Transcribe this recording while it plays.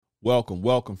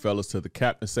Welcome, fellas, to the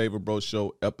Captain Saver Bro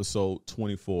Show, episode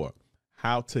 24.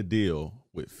 How to deal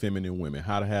with feminine women.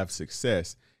 How to have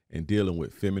success in dealing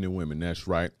with feminine women. That's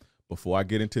right. Before I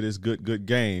get into this good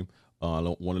game, I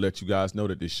want to let you guys know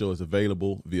that this show is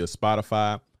available via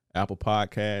Spotify, Apple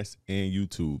Podcasts, and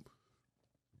YouTube.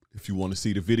 If you want to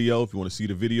see the video,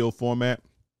 format,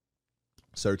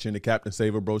 search in the Captain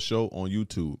Saver Bro Show on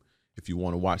YouTube. If you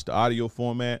want to watch the audio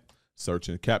format, search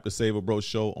in Captain Saver Bro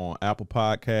Show on Apple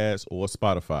Podcasts or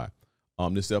Spotify.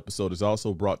 This episode is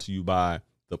also brought to you by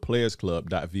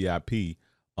theplayerclub.vip.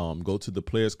 Go to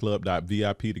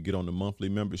theplayerclub.vip to get on the monthly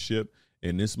membership.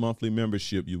 In this monthly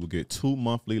membership, you will get 2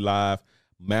 monthly live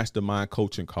mastermind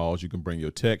coaching calls. You can bring your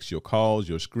texts, your calls,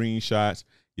 your screenshots,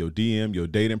 your DM, your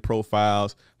dating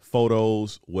profiles,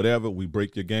 photos, whatever. We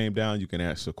break your game down. You can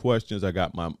ask the questions. I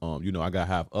got my,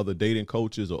 have other dating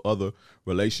coaches or other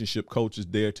relationship coaches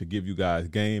there to give you guys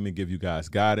game and give you guys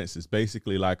guidance. It's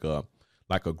basically like a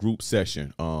group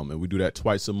session. And we do that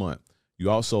twice a month. You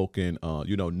also can,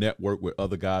 network with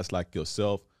other guys like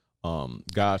yourself,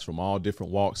 guys from all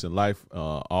different walks in life,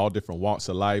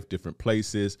 different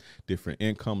places, different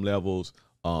income levels,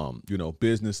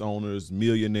 business owners,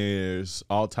 millionaires,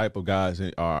 all type of guys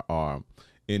are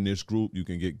in this group you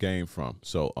can get game from.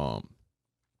 So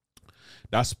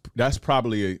that's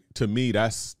probably, to me,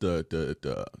 that's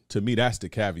the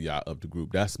caveat of the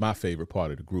group. That's my favorite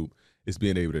part of the group, is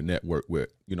being able to network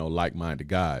with, like-minded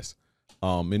guys.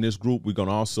 In this group, we're going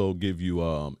to also give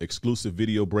you exclusive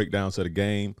video breakdowns of the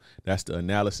game. That's the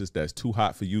analysis that's too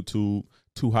hot for YouTube,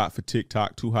 too hot for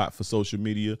TikTok, too hot for social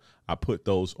media. I put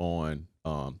those on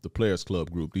the Players Club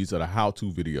group. These are the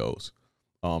how-to videos.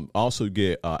 Also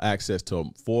get access to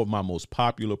 4 of my most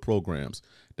popular programs.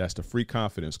 That's the free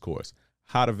confidence course,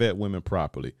 how to vet women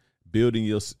properly, building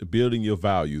your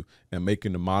value, and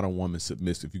making the modern woman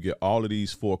submissive. You get all of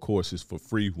these 4 courses for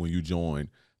free when you join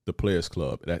the Players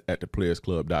Club at the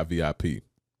playerclub.vip.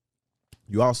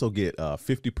 You also get a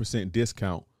 50%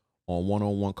 discount on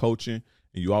one-on-one coaching,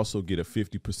 and you also get a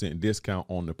 50% discount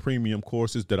on the premium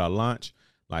courses that I launch,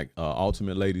 like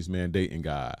Ultimate Ladies Man Dating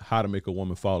Guide, How to Make a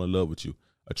Woman Fall in Love with You,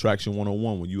 Attraction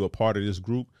 101. When you are part of this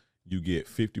group, you get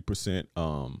 50%.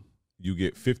 You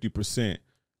get 50%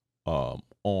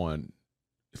 on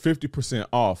 50%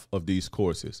 off of these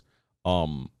courses.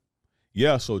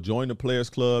 So join the Players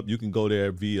Club. You can go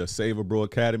there via Saver Bro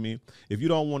Academy. If you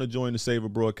don't want to join the Saver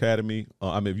Bro Academy,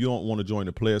 if you don't want to join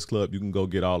the Players Club, you can go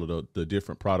get all of the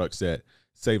different products at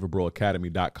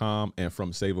SaverBroAcademy.com, and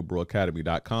from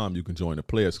SaverBroAcademy.com, you can join the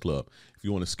Players Club. If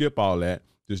you want to skip all that,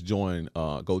 just join.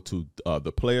 Go to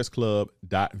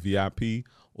theplayerclub.vip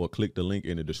or click the link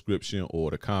in the description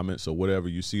or the comments or whatever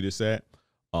you see this at,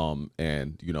 and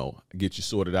get you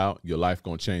sorted out. Your life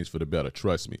gonna change for the better.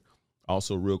 Trust me.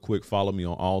 Also, real quick, follow me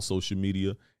on all social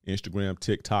media, Instagram,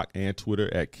 TikTok, and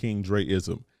Twitter at King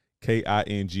Dreism,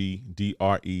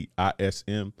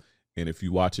 KingDreism. And if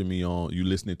you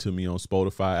listening to me on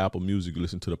Spotify, Apple Music, you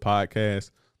listen to the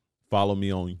podcast, follow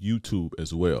me on YouTube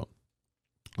as well.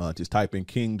 Just type in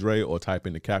King Dre or type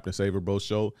in the Captain Saver Bro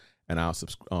Show, and I'll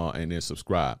and then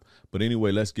subscribe. But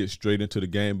anyway, let's get straight into the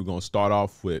game. We're gonna start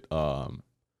off with a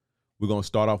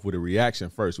reaction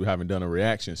first. We haven't done a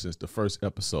reaction since the first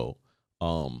episode.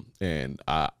 And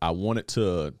I wanted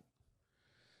to,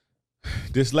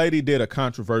 this lady did a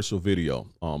controversial video,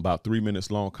 about 3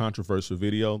 minutes long, controversial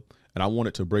video. And I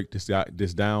wanted to break this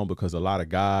down because a lot of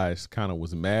guys kind of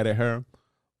was mad at her.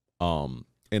 And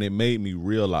it made me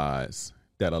realize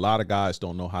that a lot of guys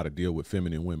don't know how to deal with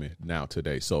feminine women now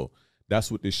today. So that's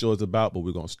what this show is about. But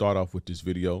we're going to start off with this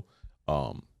video.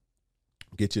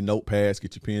 Get your notepads,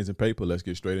 get your pens and paper. Let's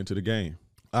get straight into the game.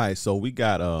 All right. So we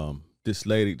got, this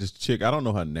lady, this chick, I don't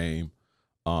know her name,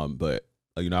 but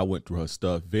I went through her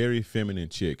stuff. Very feminine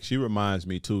chick. She reminds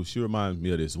me of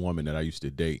this woman that I used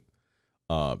to date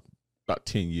about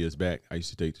 10 years back. I used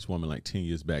to date this woman like 10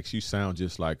 years back. She sounds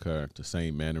just like her, the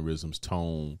same mannerisms,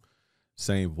 tone,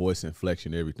 same voice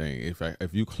inflection, everything. If I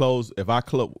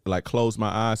close my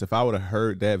eyes, if I would have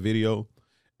heard that video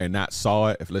and not saw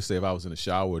it, let's say if I was in the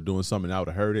shower or doing something, I would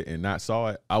have heard it and not saw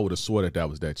it, I would have swore that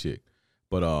was that chick.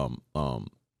 But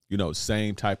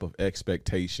same type of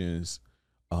expectations,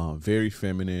 very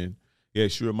feminine. Yeah,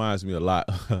 she reminds me a lot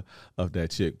of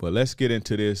that chick. But let's get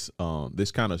into this.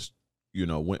 This kind of,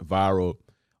 went viral.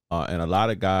 And a lot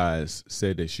of guys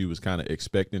said that she was kind of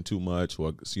expecting too much,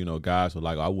 or, guys were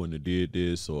like, I wouldn't have did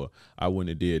this or I wouldn't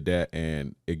have did that.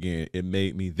 And again, it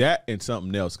made me that and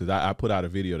something else, because I put out a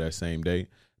video that same day,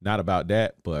 not about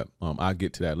that, but I'll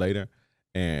get to that later.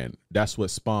 And that's what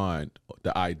spawned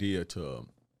the idea to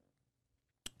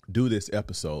do this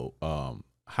episode,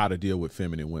 how to deal with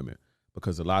feminine women.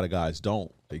 because a lot of guys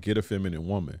don't. They get a feminine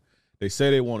woman. They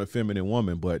say they want a feminine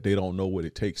woman, but they don't know what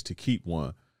it takes to keep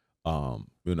one.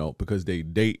 You know, because they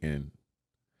date, and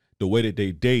the way that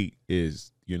they date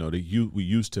is, you know, we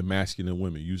used to masculine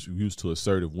women, used to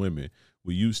assertive women.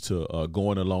 We used to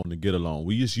going along to get along.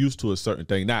 We just used to a certain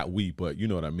thing, not we, but you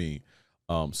know what I mean.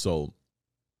 So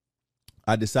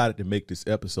I decided to make this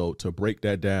episode to break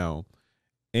that down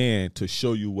and to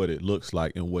show you what it looks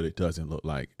like and what it doesn't look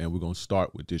like. And we're going to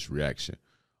start with this reaction.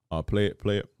 Play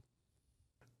it.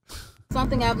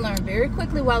 Something I've learned very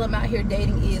quickly while I'm out here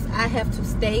dating is I have to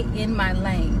stay in my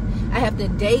lane. I have to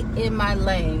date in my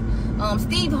lane.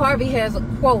 Steve Harvey has a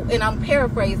quote, and I'm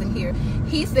paraphrasing here.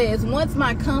 He says, once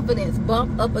my confidence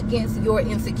bumped up against your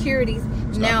insecurities,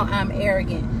 now I'm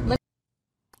arrogant.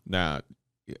 Now,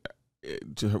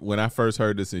 when I first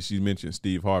heard this and she mentioned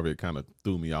Steve Harvey, it kind of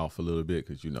threw me off a little bit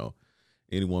because, you know,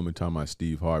 any woman talking about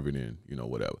Steve Harvey, then, you know,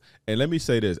 whatever. And let me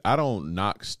say this, I don't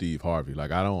knock Steve Harvey.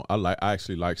 Like, I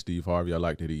actually like Steve Harvey. I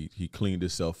like that he cleaned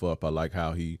himself up. I like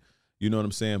how he, you know what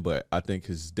I'm saying? But I think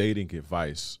his dating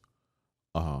advice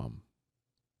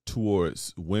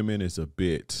towards women is a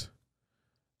bit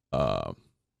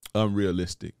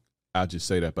unrealistic. I'll just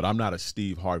say that. But I'm not a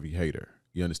Steve Harvey hater.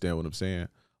 You understand what I'm saying?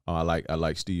 I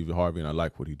like Steve Harvey, and I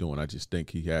like what he's doing. I just think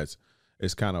he has,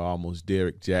 it's kind of almost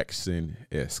Derek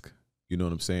Jackson-esque. You know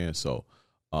what I'm saying? So,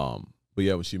 but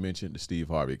yeah, when she mentioned the Steve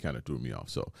Harvey, it kind of threw me off.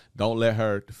 So don't let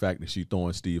the fact that she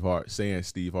saying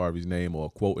Steve Harvey's name or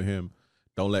quoting him,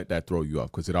 don't let that throw you off,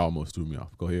 because it almost threw me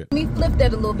off. Go ahead. Let me flip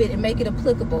that a little bit and make it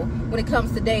applicable when it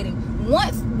comes to dating.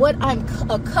 Once what I'm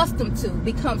accustomed to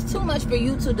becomes too much for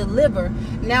you to deliver,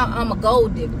 now I'm a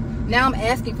gold digger. Now I'm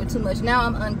asking for too much. Now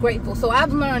I'm ungrateful. So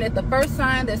I've learned that the first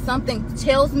sign that something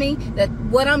tells me that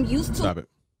what I'm used to. Stop it.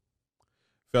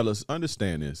 Fellas,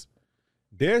 understand this.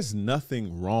 There's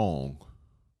nothing wrong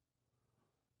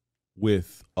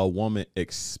with a woman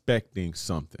expecting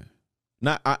something.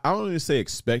 I don't even say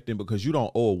expecting, because you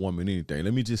don't owe a woman anything.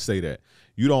 Let me just say that.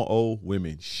 You don't owe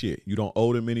women shit. You don't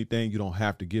owe them anything. You don't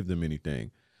have to give them anything.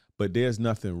 But there's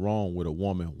nothing wrong with a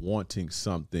woman wanting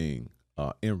something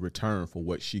in return for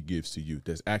what she gives to you.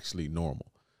 That's actually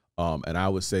normal. And I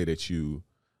would say that you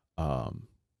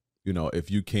know,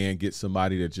 if you can get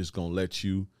somebody that's just going to let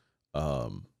you,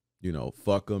 you know,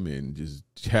 fuck them and just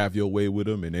have your way with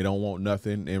them, and they don't want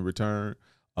nothing in return,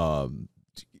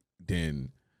 then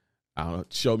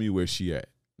show me where she at.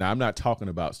 Now, I'm not talking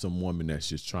about some woman that's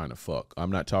just trying to fuck.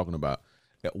 I'm not talking about,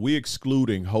 we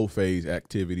excluding whole phase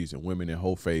activities and women in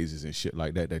whole phases and shit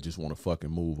like that just want to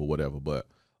fucking move or whatever. But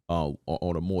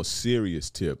on a more serious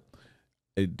tip,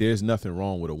 there's nothing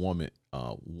wrong with a woman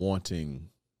wanting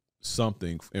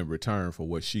something in return for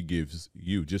what she gives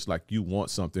you, just like you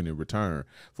want something in return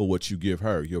for what you give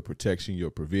her, your protection, your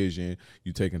provision,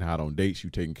 you taking her out on dates, you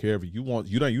taking care of her.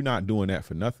 You're not doing that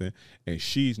for nothing, and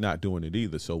she's not doing it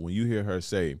either. So when you hear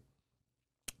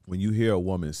a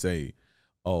woman say,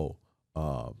 oh,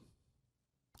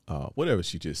 whatever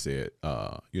she just said,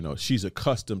 you know, she's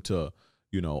accustomed to,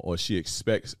 you know, or she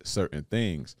expects certain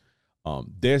things,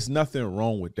 there's nothing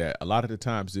wrong with that. A lot of the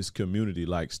times this community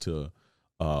likes to,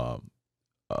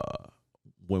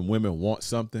 when women want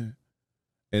something,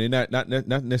 and they're not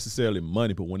necessarily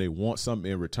money, but when they want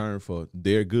something in return for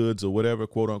their goods or whatever,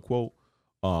 quote unquote,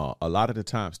 a lot of the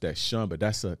times that's shunned. But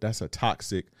that's a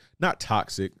toxic, not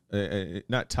toxic,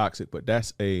 but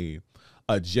that's a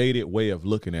jaded way of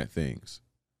looking at things,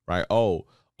 right? Oh,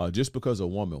 just because a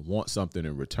woman wants something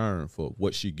in return for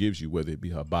what she gives you, whether it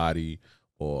be her body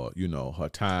or, you know, her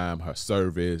time, her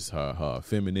service, her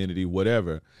femininity,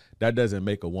 whatever, that doesn't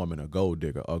make a woman a gold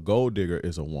digger. A gold digger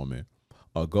is a woman.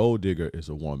 A gold digger is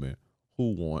a woman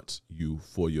who wants you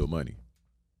for your money.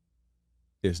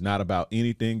 It's not about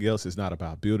anything else. It's not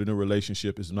about building a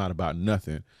relationship. It's not about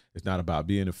nothing. It's not about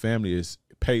being a family. It's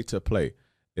pay to play.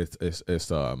 It's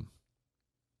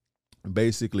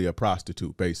basically a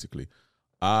prostitute. Basically,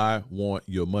 I want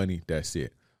your money. That's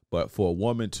it. But for a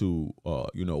woman to,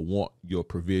 you know, want your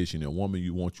provision, a woman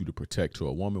you want you to protect her,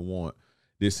 a woman want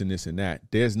this and this and that,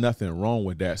 there's nothing wrong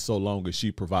with that so long as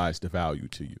she provides the value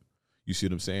to you. You see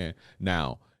what I'm saying?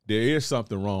 Now, there is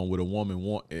something wrong with a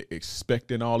woman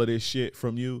expecting all of this shit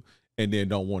from you and then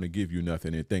don't want to give you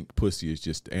nothing and think pussy is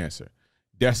just the answer.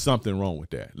 There's something wrong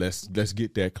with that. Let's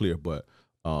get that clear. But,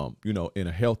 you know, in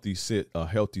a healthy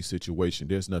situation,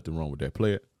 there's nothing wrong with that.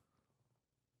 Play it.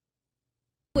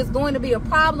 It's going to be a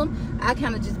problem, I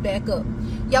kind of just back up.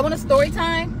 Y'all want a story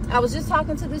time? I was just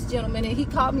talking to this gentleman, and he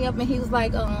called me up and he was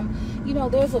like, you know,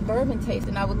 there's a bourbon taste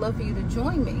and I would love for you to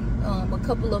join me. A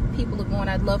couple of people are going,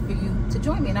 I'd love for you to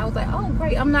join me. And I was like, oh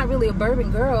great, I'm not really a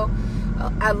bourbon girl.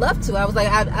 I'd love to. I was like,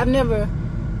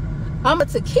 I'm a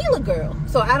tequila girl,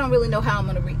 so I don't really know how I'm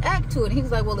going to react to it. And he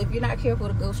was like, well, if you're not careful,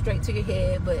 it'll go straight to your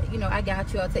head. But, you know, I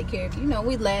got you. I'll take care of you. You know,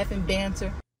 we laugh and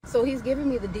banter. So he's giving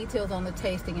me the details on the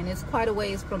tasting, and it's quite a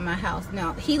ways from my house.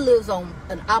 Now, he lives on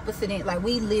an opposite end. Like,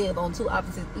 we live on two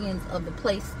opposite ends of the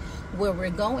place where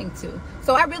we're going to.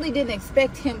 So I really didn't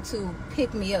expect him to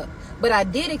pick me up. But I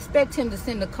did expect him to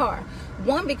send a car.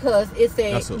 One, because it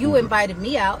said, you invited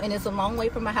me out, and it's a long way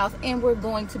from my house, and we're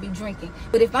going to be drinking.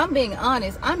 But if I'm being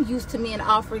honest, I'm used to men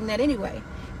offering that anyway.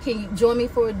 Can you join me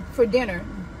for dinner?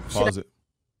 Pause it.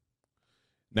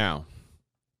 Now,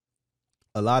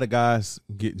 a lot of guys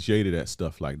get jaded at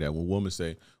stuff like that. When women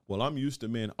say, well, I'm used to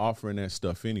men offering that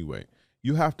stuff anyway.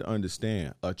 You have to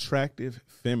understand, attractive,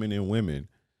 feminine women,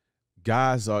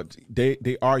 guys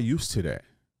they are used to that.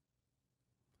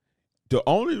 The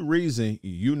only reason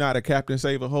you're not a Captain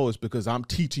Save a Hoe is because I'm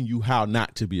teaching you how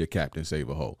not to be a Captain Save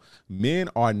a Hoe. Men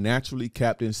are naturally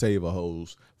Captain Save a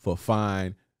Hoes for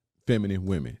fine, feminine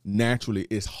women. Naturally,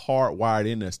 it's hardwired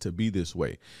in us to be this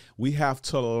way. We have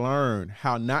to learn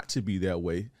how not to be that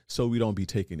way so we don't be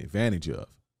taken advantage of.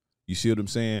 You see what I'm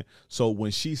saying? So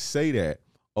when she say that,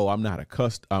 oh, I'm not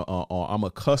accustomed, I'm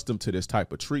accustomed to this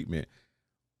type of treatment,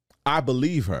 I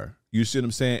believe her. You see what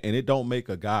I'm saying? And it don't make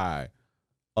a guy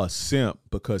a simp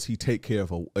because he take care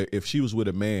of her. If she was with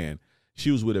a man,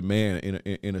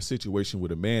 in a situation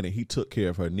with a man, and he took care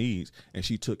of her needs and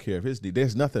she took care of his needs.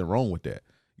 There's nothing wrong with that.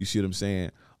 You see what I'm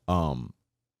saying?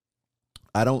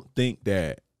 I don't think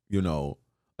that, you know,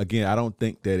 again, I don't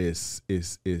think that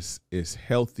it's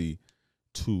healthy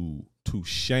to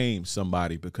shame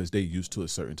somebody because they used to a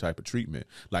certain type of treatment.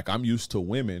 Like I'm used to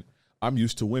women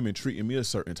treating me a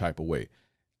certain type of way.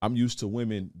 I'm used to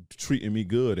women treating me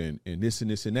good and this and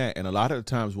this and that. And a lot of the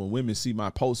times when women see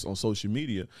my posts on social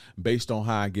media based on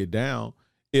how I get down,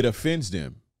 it offends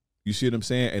them. You see what I'm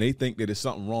saying? And they think that there's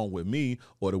something wrong with me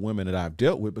or the women that I've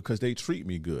dealt with because they treat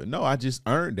me good. No, I just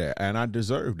earned that and I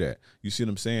deserve that. You see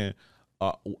what I'm saying?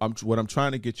 What I'm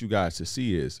trying to get you guys to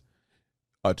see is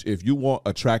if you want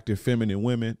attractive feminine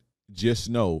women, just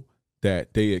know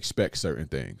that they expect certain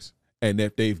things and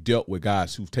that they've dealt with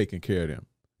guys who've taken care of them.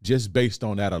 Just based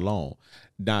on that alone.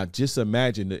 Now, just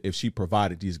imagine that if she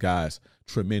provided these guys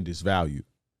tremendous value.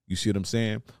 You see what I'm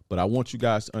saying? But I want you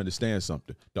guys to understand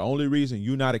something. The only reason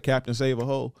you're not a Captain Save a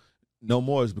Hoe no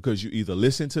more is because you either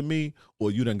listen to me or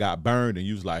you done got burned and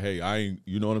you was like, hey, I ain't,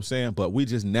 you know what I'm saying? But we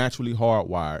just naturally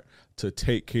hardwired to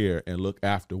take care and look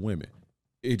after women.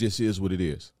 It just is what it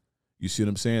is. You see what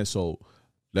I'm saying? So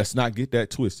let's not get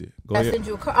that twisted. Go ahead. Send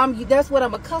you a car. That's what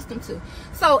I'm accustomed to.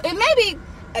 So it may be.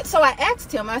 So I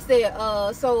asked him, I said,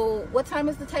 so what time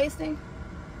is the tasting?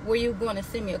 Were you going to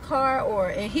send me a car?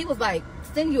 And he was like,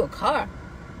 send you a car?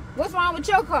 What's wrong with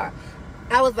your car?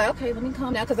 I was like, okay, let me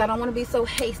calm down because I don't want to be so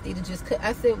hasty to just cut.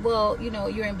 I said, well, you know,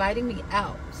 you're inviting me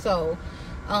out. So,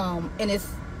 and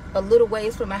it's a little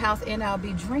ways from my house and I'll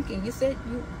be drinking. You said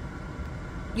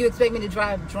you expect me to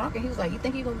drive drunk? And he was like, you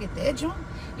think you're going to get that drunk?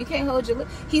 You can't hold your lip.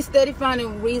 He's steady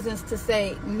finding reasons to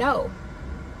say no.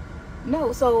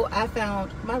 No, so I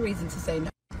found my reason to say no.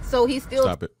 So he still...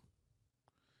 Stop it.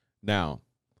 Now,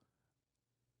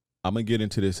 I'm going to get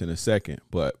into this in a second,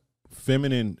 but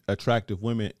feminine, attractive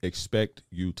women expect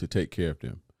you to take care of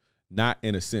them. Not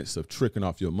in a sense of tricking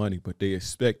off your money, but they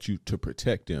expect you to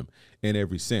protect them in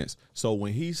every sense. So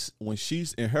when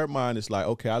she's in her mind, it's like,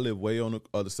 okay, I live way on the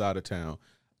other side of town.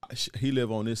 He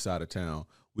live on this side of town.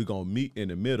 We're going to meet in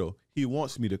the middle. He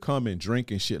wants me to come and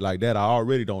drink and shit like that. I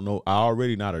already don't know. I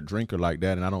already not a drinker like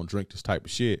that, and I don't drink this type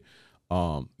of shit.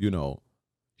 You know,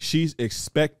 she's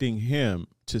expecting him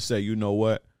to say, you know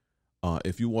what?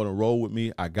 If you want to roll with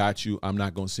me, I got you. I'm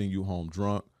not going to send you home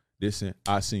drunk. Listen,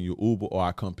 I send you Uber or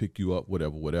I come pick you up,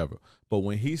 whatever. But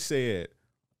when he said,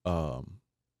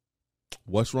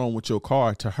 what's wrong with your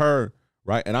car to her,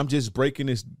 right? And I'm just breaking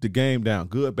the game down,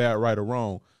 good, bad, right, or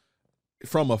wrong,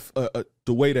 from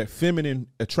the way that feminine,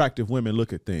 attractive women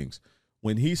look at things.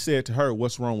 When he said to her,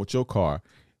 what's wrong with your car?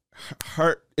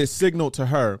 It signaled to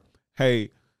her,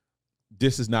 hey,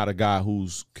 this is not a guy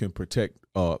who's can protect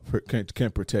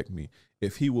me.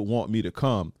 If he would want me to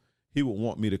come, he would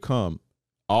want me to come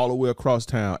all the way across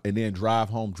town and then drive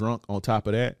home drunk on top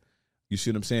of that. You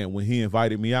see what I'm saying? When he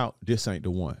invited me out, this ain't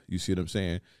the one. You see what I'm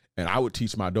saying? And I would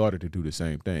teach my daughter to do the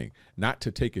same thing, not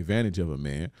to take advantage of a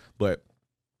man, but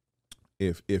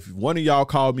if one of y'all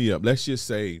called me up, let's just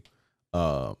say,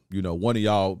 you know, one of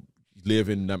y'all live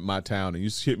in my town and you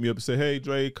hit me up and say, hey,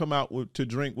 Dre, come out to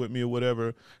drink with me or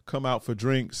whatever, come out for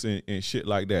drinks and shit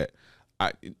like that.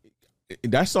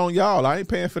 That's on y'all. I ain't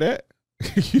paying for that.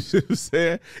 You see what I'm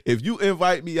saying? If you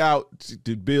invite me out,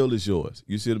 the bill is yours.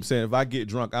 You see what I'm saying? If I get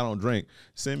drunk, I don't drink,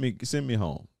 send me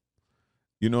home.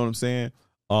 You know what I'm saying?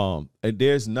 And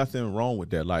there's nothing wrong with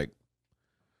that. Like,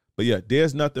 but yeah,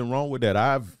 there's nothing wrong with that.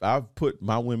 I've put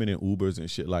my women in Ubers and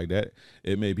shit like that.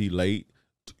 It may be late,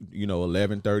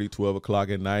 11:30, 12 o'clock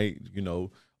at night,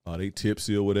 they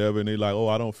tipsy or whatever, and they like, oh,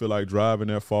 I don't feel like driving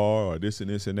that far, or this and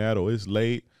this and that, or it's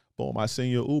late. Boom, I send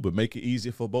you an Uber. Make it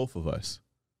easy for both of us.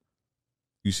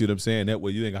 You see what I'm saying? That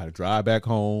way you ain't got to drive back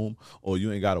home, or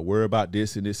you ain't got to worry about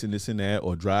this and this and this and that,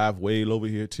 or drive way over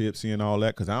here tipsy and all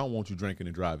that, because I don't want you drinking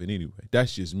and driving anyway.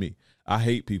 That's just me. I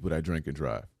hate people that drink and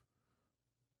drive.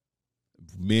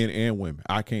 Men and women.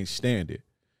 I can't stand it.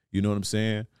 You know what I'm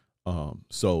saying?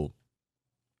 So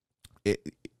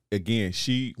again,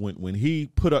 when he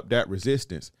put up that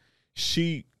resistance,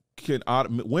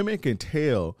 women can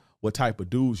tell what type of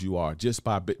dudes you are just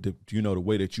by the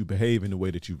way that you behave and the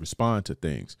way that you respond to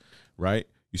things, right?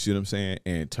 You see what I'm saying?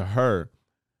 And to her,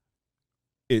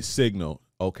 it signaled,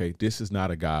 okay, this is not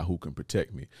a guy who can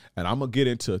protect me. And I'm gonna get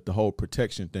into the whole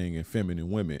protection thing in feminine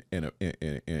women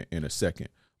in a second.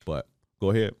 But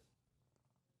go ahead.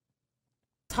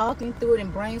 Talking through it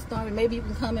and brainstorming. Maybe you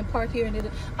can come and park here. And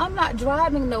I'm not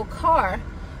driving no car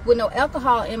with no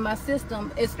alcohol in my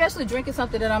system, especially drinking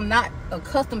something that I'm not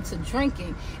accustomed to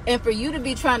drinking. And for you to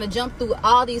be trying to jump through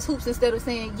all these hoops instead of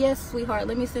saying, yes, sweetheart,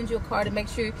 let me send you a car to make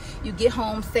sure you get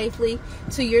home safely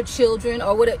to your children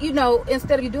or whatever,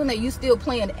 instead of you doing that, you still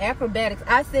playing acrobatics.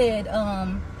 I said,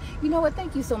 you know what,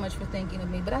 thank you so much for thinking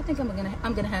of me, but I think I'm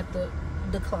gonna have to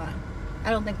decline. I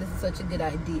don't think this is such a good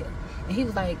idea. And he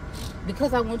was like,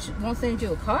 because I won't send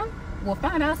you a car? Well,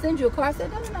 fine, I'll send you a car. I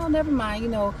said, no, never mind,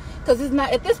 because it's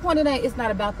not, at this point, it's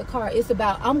not about the car. It's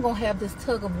about, I'm going to have this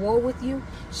tug of war with you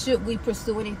should we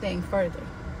pursue anything further.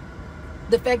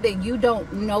 The fact that you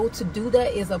don't know to do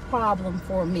that is a problem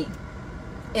for me.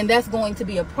 And that's going to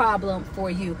be a problem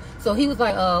for you. So he was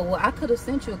like, well, I could have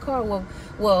sent you a car.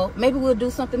 Well, maybe we'll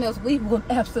do something else. We will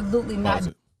absolutely not.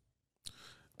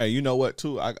 Hey, you know what,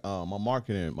 too? My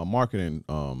marketing,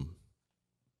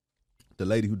 the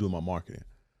lady who do my marketing,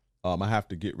 I have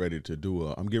to get ready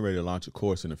to I'm getting ready to launch a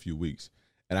course in a few weeks,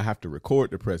 and I have to record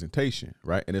the presentation,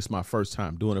 right? And it's my first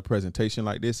time doing a presentation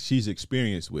like this. She's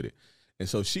experienced with it. And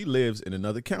so she lives in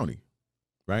another county,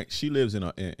 right? She lives in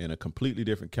a completely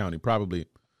different county, probably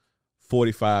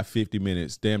 45, 50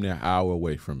 minutes, damn near an hour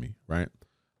away from me, right?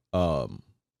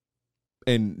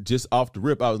 And just off the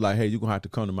rip, I was like, hey, you're going to have to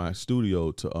come to my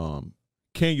studio to,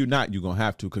 can you not? You're going to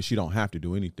have to, because she don't have to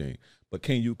do anything. But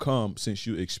can you come, since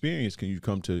you experienced, can you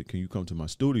come to my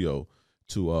studio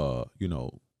to,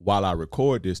 while I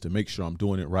record this, to make sure I'm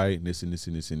doing it right, and this and this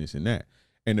and this and this and that.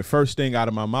 And the first thing out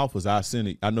of my mouth was, I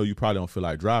know you probably don't feel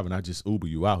like driving. I just Uber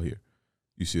you out here.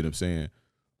 You see what I'm saying?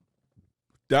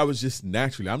 That was just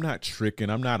naturally. I'm not tricking.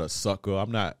 I'm not a sucker.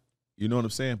 I'm not, you know what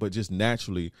I'm saying? But just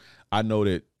naturally, I know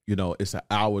that, it's an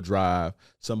hour drive.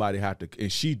 Somebody have to, and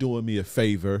she doing me a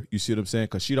favor. You see what I'm saying?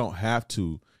 Because she don't have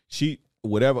to.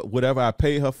 Whatever I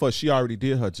pay her for, she already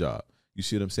did her job. You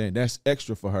see what I'm saying? That's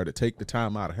extra for her to take the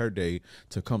time out of her day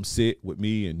to come sit with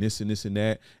me and this and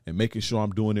that and making sure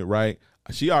I'm doing it right.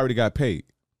 She already got paid,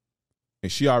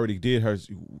 and she already did her.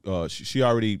 She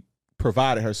already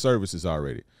provided her services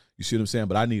already. You see what I'm saying?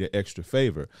 But I need an extra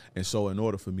favor, and so in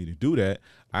order for me to do that,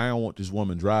 I don't want this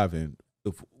woman driving,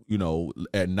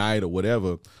 at night or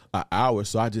whatever, an hour.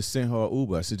 So I just sent her an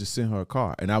Uber. I said, just send her a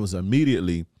car, and I was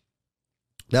immediately.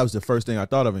 That was the first thing I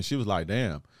thought of, and she was like,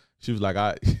 "Damn." She was like,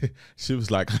 I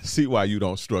see why you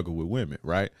don't struggle with women,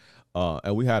 right?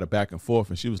 And we had a back and forth,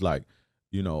 and she was like,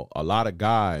 a lot of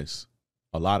guys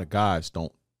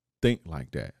don't think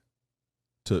like that,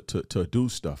 to do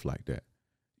stuff like that.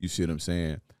 You see what I'm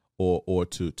saying? Or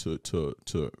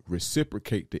to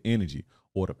reciprocate the energy,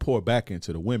 or to pour back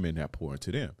into the women that pour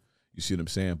into them. You see what I'm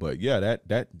saying? But yeah,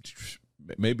 that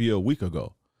maybe a week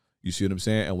ago. You see what I'm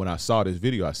saying? And when I saw this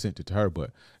video, I sent it to her.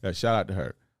 But shout out to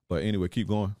her. But anyway, keep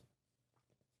going.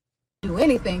 Do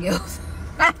anything else.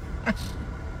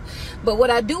 But what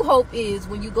I do hope is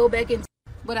when you go back in,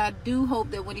 but I do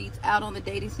hope that when he's out on the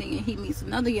dating scene and he meets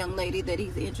another young lady that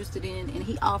he's interested in, and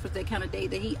he offers that kind of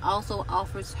date, that he also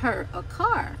offers her a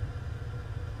car.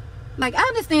 Like, I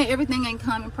understand everything ain't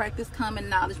common practice, common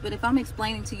knowledge, but if I'm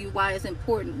explaining to you why it's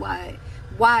important, why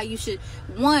you should,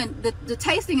 the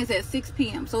tasting is at 6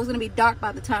 p.m. so it's going to be dark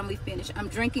by the time we finish. I'm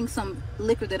drinking some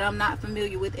liquor that I'm not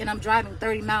familiar with, and I'm driving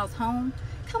 30 miles home.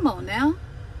 Come on now.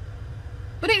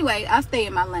 But anyway, I stay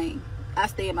in my lane.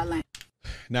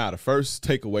 Now, the first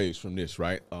takeaways from this,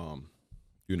 right?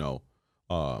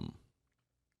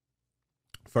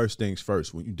 First things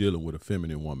first, when you're dealing with a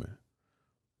feminine woman,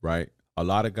 right? A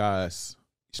lot of guys,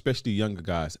 especially younger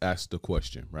guys, ask the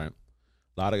question, right?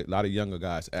 A lot of younger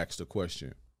guys ask the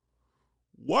question,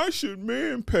 why should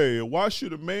men pay? Or why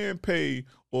should a man pay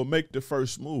or make the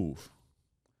first move?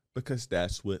 Because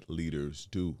that's what leaders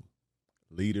do.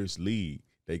 Leaders lead.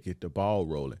 They get the ball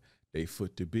rolling. They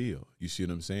foot the bill. You see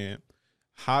what I'm saying?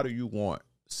 How do you want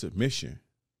submission,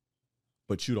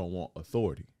 but you don't want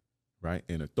authority, right?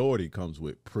 And authority comes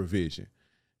with provision.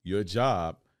 Your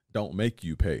job don't make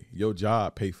you pay. Your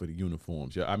job pay for the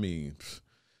uniforms. I mean,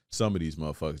 some of these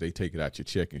motherfuckers, they take it out your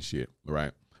check and shit,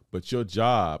 right? But your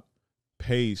job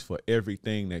pays for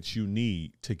everything that you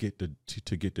need to get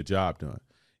the job done.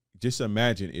 Just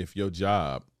imagine if your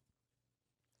job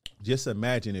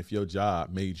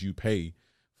made you pay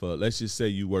for, let's just say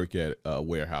you work at a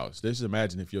warehouse. Let's just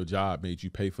imagine if your job made you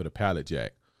pay for the pallet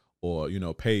jack, or, you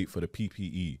know, paid for the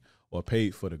PPE, or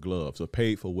paid for the gloves, or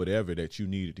paid for whatever that you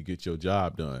needed to get your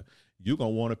job done. You're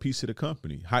going to want a piece of the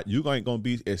company. You ain't going to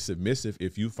be as submissive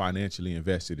if you financially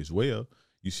invested as well.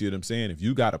 You see what I'm saying? If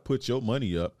you got to put your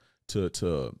money up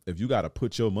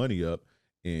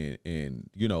and,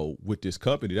 you know, with this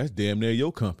company, that's damn near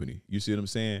your company. You see what I'm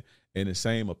saying? And the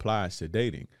same applies to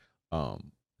dating.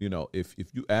 You know, if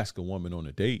you ask a woman on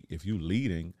a date, if you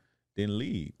leading, then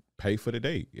lead. Pay for the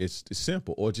date. It's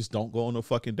simple. Or just don't go on a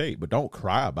fucking date, but don't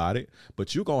cry about it.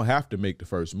 But you're going to have to make the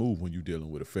first move when you're dealing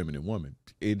with a feminine woman.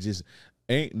 It just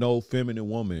ain't no feminine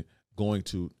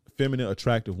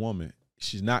attractive woman.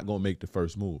 She's not going to make the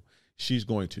first move. She's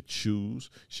going to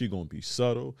choose. She's going to be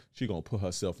subtle. She's going to put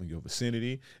herself in your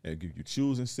vicinity and give you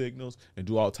choosing signals and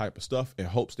do all type of stuff in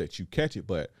hopes that you catch it.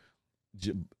 But,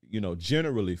 you know,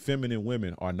 generally feminine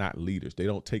women are not leaders. They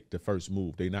don't take the first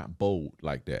move. They're not bold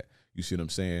like that. You see what I'm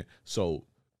saying? So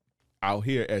out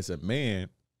here as a man,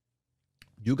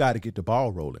 you got to get the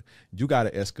ball rolling. You got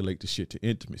to escalate the shit to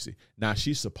intimacy. Now,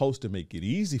 she's supposed to make it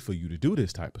easy for you to do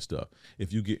this type of stuff.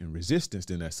 If you get in resistance,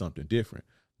 then that's something different.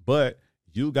 But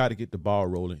you got to get the ball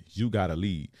rolling. You got to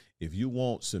lead. If you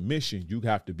want submission, you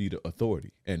have to be the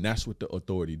authority. And that's what the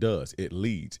authority does. It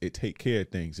leads. It takes care of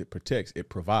things. It protects. It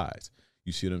provides.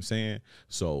 You see what I'm saying?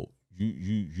 So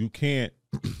you can't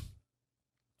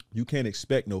you can't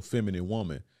expect no feminine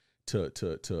woman to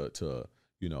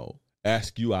you know,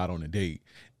 ask you out on a date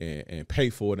and pay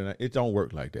for it. And it don't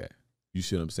work like that. You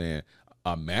see what I'm saying?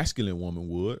 A masculine woman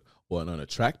would, or an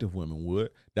unattractive woman would.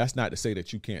 That's not to say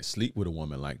that you can't sleep with a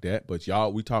woman like that. But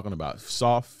y'all, we talking about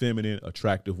soft, feminine,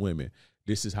 attractive women.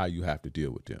 This is how you have to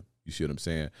deal with them. You see what I'm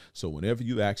saying? So whenever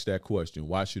you ask that question,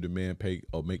 why should a man pay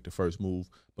or make the first move?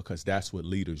 Because that's what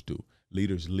leaders do.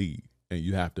 Leaders lead, and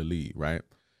you have to lead, right?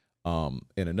 And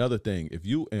another thing, if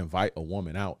you invite a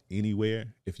woman out anywhere,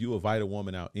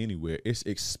 it's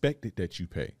expected that you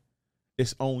pay.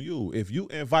 It's on you. If you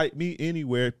invite me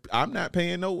anywhere, I'm not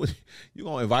paying no. You're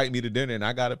going to invite me to dinner and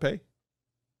I got to pay.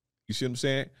 You see what I'm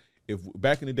saying? If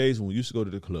back in the days when we used to go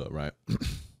to the club, right?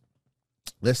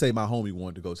 Let's say my homie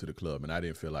wanted to go to the club and I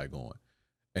didn't feel like going.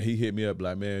 And he hit me up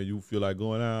like, man, you feel like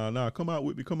going? Nah, come out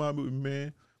with me,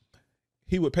 man.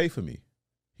 He would pay for me.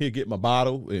 He'd get my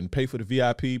bottle and pay for the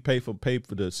VIP, pay for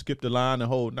the skip the line, the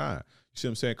whole nine. You see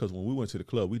what I'm saying? Because when we went to the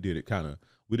club, we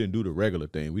didn't do the regular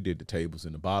thing. We did the tables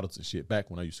and the bottles and shit back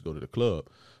when I used to go to the club.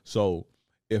 So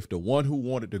if the one who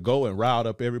wanted to go and riled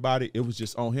up everybody, it was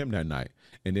just on him that night.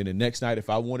 And then the next night, if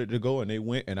I wanted to go and they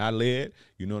went and I led,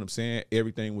 you know what I'm saying?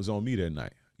 Everything was on me that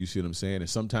night. You see what I'm saying? And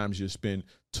sometimes you spend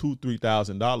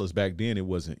 $2,000-$3,000. Back then, it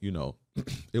wasn't, you know,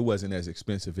 it wasn't as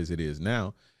expensive as it is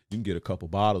now. You can get a couple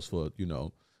bottles for, you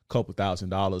know, couple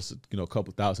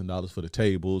 $1,000 for the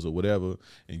tables or whatever,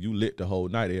 and you lit the whole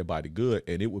night, everybody good,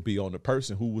 and it would be on the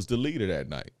person who was the leader that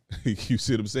night. You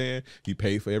see what I'm saying? He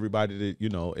paid for everybody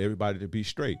to be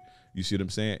straight. You see what I'm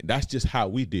saying? That's just how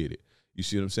we did it. You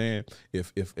see what I'm saying?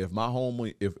 If my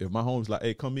homie's like,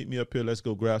 hey, come meet me up here, let's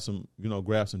go grab some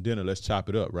dinner, let's chop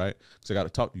it up, right? Because I got to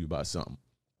talk to you about something.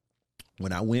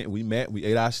 When I went, we met, we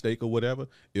ate our steak or whatever,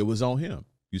 it was on him.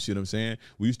 You see what I'm saying?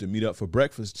 We used to meet up for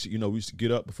breakfast. You know, we used to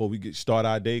get up before we start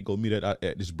our day, go meet at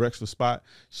this breakfast spot.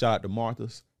 Shout out to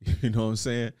Martha's. You know what I'm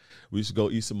saying? We used to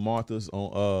go eat some Martha's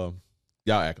on,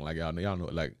 y'all acting like y'all know,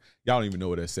 like y'all don't even know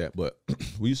where that's at. But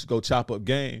we used to go chop up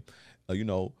game, you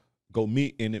know, go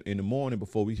meet in the morning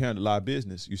before we handle our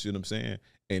business. You see what I'm saying?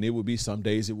 And it would be some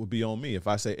days it would be on me. If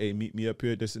I say, hey, meet me up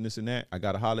here, this and this and that, I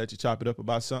got to holler at you, chop it up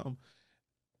about something.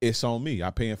 It's on me.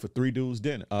 I paying for 3 dudes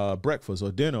dinner, breakfast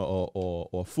or dinner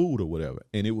or food or whatever.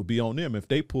 And it would be on them if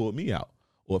they pulled me out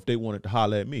or if they wanted to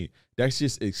holler at me. That's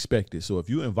just expected. So if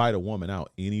you invite a woman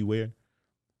out anywhere,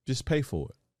 just pay for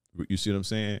it. You see what I'm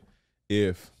saying?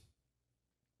 If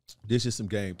this is some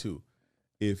game too.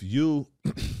 If you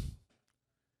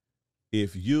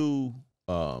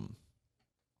on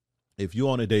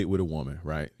a date with a woman,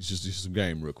 right? It's just some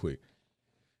game real quick.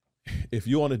 if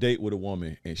you're on a date with a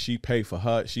woman and she pay for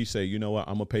her, she say, you know what,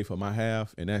 I'm gonna pay for my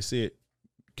half, and that's it.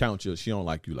 Count you. She don't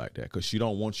like you like that because she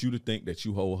don't want you to think that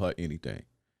you owe her anything.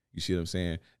 You see what I'm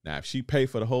saying? Now, if she pay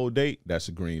for the whole date, that's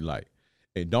a green light.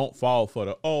 And don't fall for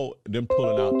them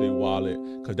pulling out their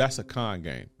wallet, because that's a con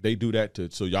game. They do that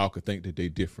so y'all could think that they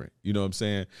different. You know what I'm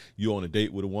saying? You're on a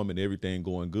date with a woman, everything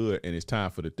going good, and it's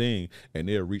time for the thing, and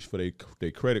they'll reach for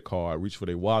their credit card, reach for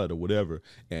their wallet or whatever,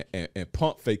 and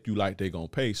pump fake you like they gonna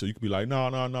pay. So you could be like, no,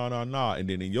 and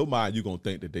then in your mind you're gonna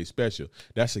think that they special.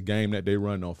 That's a game that they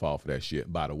run. Don't fall for that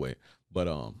shit, by the way. But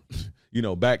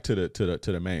back to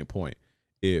the main point.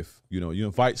 If you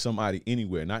invite somebody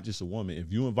anywhere, not just a woman,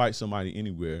 if you invite somebody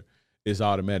anywhere, it's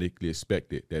automatically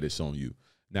expected that it's on you.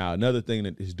 Now, another thing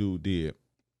that this dude did,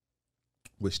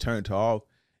 which turned her off,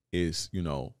 is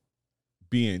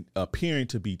appearing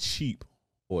to be cheap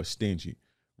or stingy,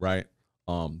 right?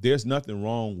 There's nothing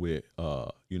wrong with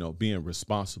being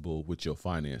responsible with your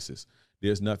finances.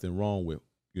 There's nothing wrong with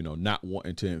not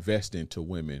wanting to invest into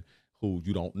women who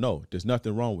you don't know. There's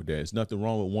nothing wrong with that. There's nothing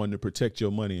wrong with wanting to protect your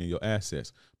money and your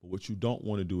assets. But what you don't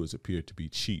want to do is appear to be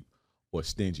cheap or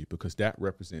stingy, because that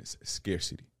represents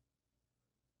scarcity.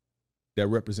 That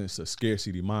represents a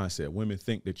scarcity mindset. Women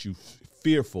think that you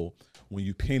fearful when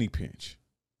you penny pinch.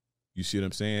 You see what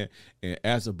I'm saying? And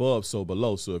as above, so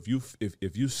below. So if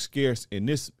you scarce in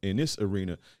this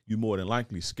arena, you more than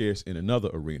likely scarce in another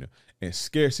arena. And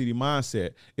scarcity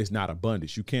mindset is not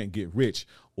abundance. You can't get rich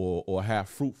or have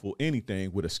fruitful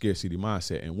anything with a scarcity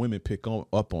mindset. And women pick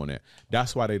up on that.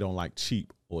 That's why they don't like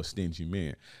cheap or stingy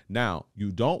men. Now,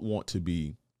 you don't want to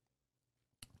be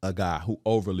a guy who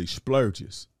overly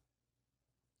splurges.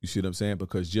 You see what I'm saying?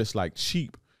 Because just like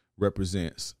cheap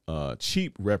represents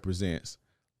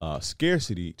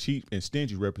scarcity, cheap and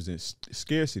stingy represents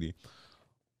scarcity.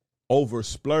 Over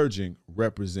splurging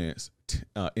represents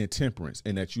intemperance,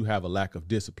 and that you have a lack of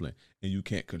discipline and you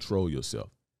can't control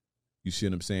yourself. You see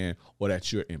what I'm saying? Or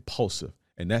that you're impulsive,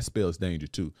 and that spells danger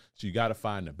too. So you got to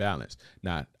find the balance.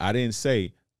 Now, I didn't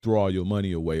say throw all your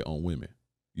money away on women.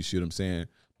 You see what I'm saying?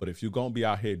 But if you're going to be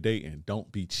out here dating,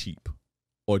 don't be cheap,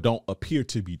 or don't appear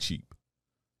to be cheap.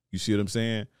 You see what I'm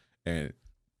saying? And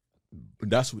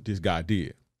that's what this guy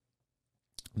did.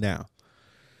 Now,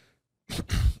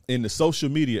 in the social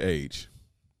media age,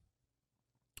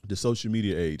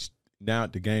 now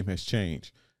the game has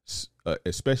changed,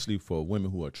 especially for women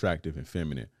who are attractive and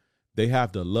feminine. They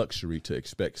have the luxury to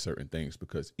expect certain things,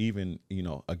 because even,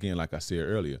 again, like I said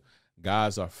earlier,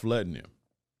 guys are flooding them.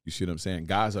 You see what I'm saying?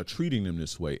 Guys are treating them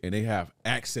this way, and they have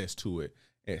access to it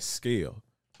at scale.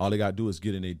 All they got to do is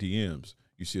get in their DMs.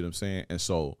 You see what I'm saying? And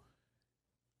so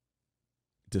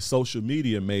the social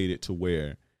media made it to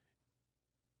where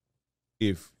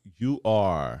if you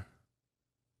are,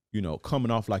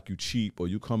 coming off like you cheap, or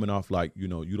you coming off like, you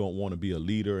don't want to be a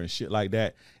leader and shit like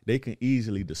that, they can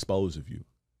easily dispose of you.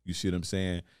 You see what I'm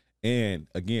saying? And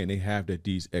again, they have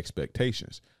these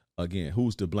expectations. Again,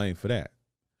 who's to blame for that?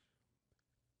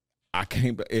 I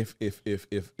can't.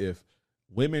 If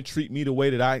women treat me the way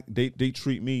that they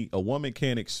treat me, a woman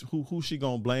can't. Who she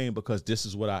gonna blame? Because this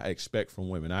is what I expect from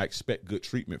women. I expect good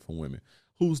treatment from women.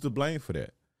 Who's to blame for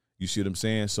that? You see what I'm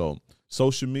saying? So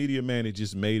social media, man, it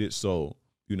just made it so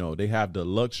they have the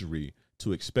luxury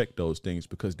to expect those things,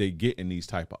 because they get in these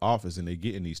type of offers and they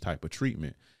get in these type of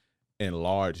treatment in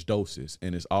large doses,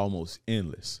 and it's almost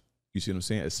endless. You see what I'm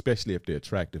saying? Especially if they're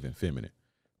attractive and feminine,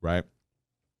 right?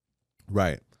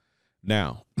 Right.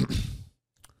 Now,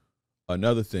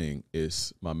 another thing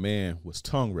is my man was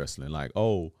tongue wrestling, like,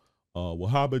 well,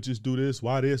 how about just do this?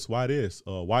 Why this? Why this?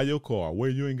 Why your car? Where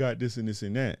you ain't got this and this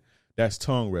and that? That's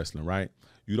tongue wrestling, right?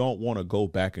 You don't want to go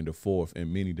back and forth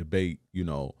and mini debate,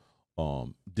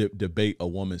 debate a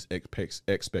woman's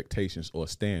expectations or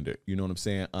standard. You know what I'm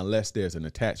saying? Unless there's an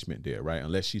attachment there, right?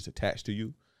 Unless she's attached to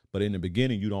you. But in the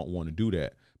beginning, you don't want to do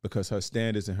that, because her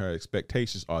standards and her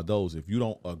expectations are those. If you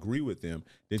don't agree with them,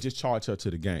 then just charge her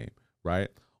to the game, right?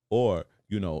 Or,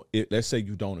 let's say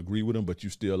you don't agree with them, but you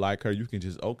still like her. You can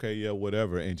just, okay, yeah,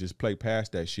 whatever, and just play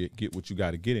past that shit, get what you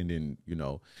got to get. And then,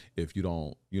 if you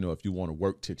don't, if you want to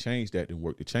work to change that, then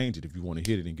work to change it. If you want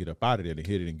to hit it and get up out of there, then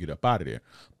hit it and get up out of there.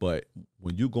 But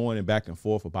when you're going in back and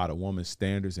forth about a woman's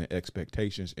standards and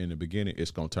expectations in the beginning,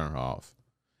 it's going to turn her off.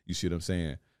 You see what I'm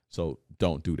saying? So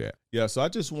don't do that. Yeah. So I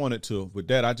just wanted to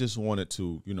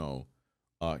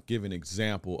give an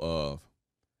example of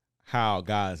how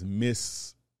guys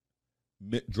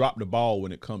drop the ball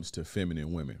when it comes to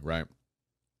feminine women, right?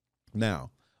 Now,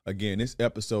 again, this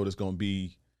episode is going to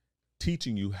be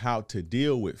teaching you how to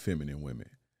deal with feminine women,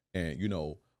 and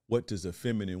what does a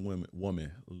feminine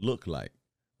woman look like,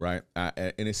 right?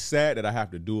 And it's sad that I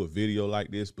have to do a video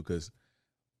like this because,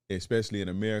 especially in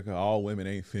America, all women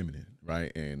ain't feminine,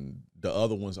 right? And the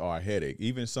other ones are a headache.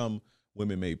 Even some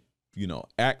women may,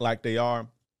 act like they are,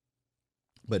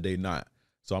 but they not.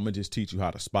 So I'm gonna just teach you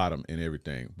how to spot them and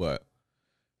everything. But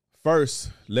first,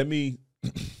 let me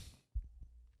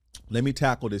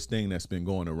tackle this thing that's been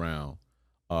going around,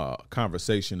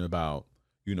 conversation about,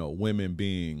 women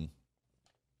being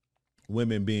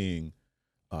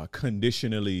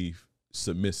conditionally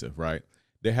submissive, right?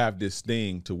 They have this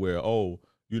thing to where,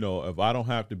 if I don't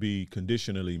have to be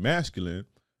conditionally masculine,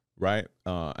 right?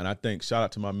 And I think, shout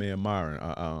out to my man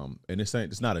Myron. And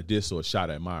it's not a diss or a shot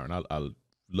at Myron. I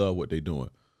love what they're doing.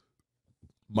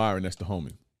 Myron, that's the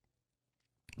homie.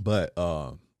 But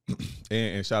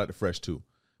and shout out to Fresh too.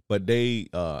 But they're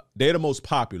the most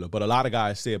popular. But a lot of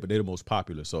guys say it, but they're the most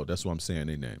popular. So that's why I'm saying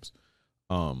their names.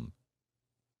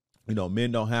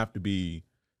 Men don't have to be.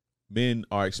 Men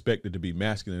are expected to be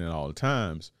masculine at all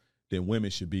times. Then women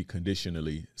should be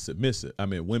conditionally submissive.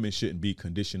 Women shouldn't be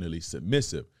conditionally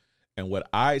submissive. And what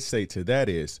I say to that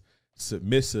is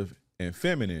submissive and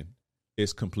feminine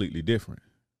is completely different,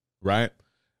 right?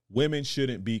 Women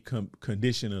shouldn't be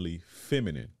conditionally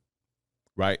feminine,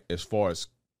 right? As far as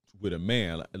with a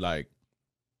man, like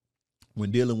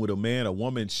when dealing with a man, a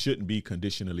woman shouldn't be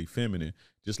conditionally feminine,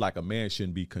 just like a man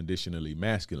shouldn't be conditionally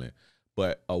masculine.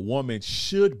 But a woman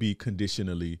should be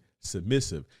conditionally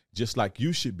submissive, just like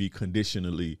you should be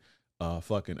conditionally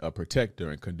fucking a protector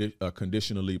and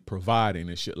conditionally providing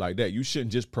and shit like that. You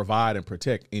shouldn't just provide and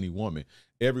protect any woman.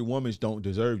 Every woman don't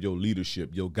deserve your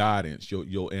leadership, your guidance,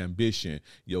 your ambition,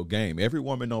 your game. Every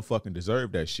woman don't fucking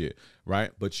deserve that shit, right?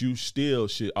 But you still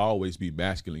should always be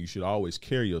masculine. You should always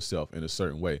carry yourself in a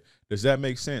certain way. Does that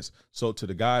make sense? So to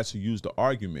the guys who use the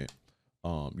argument,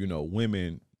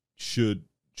 women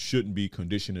shouldn't be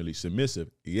conditionally submissive.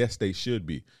 Yes, they should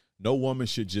be. No woman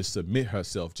should just submit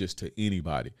herself just to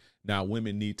anybody. Now,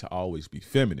 women need to always be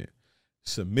feminine.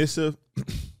 Submissive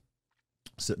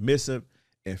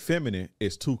and feminine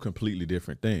is two completely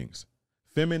different things.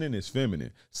 Feminine is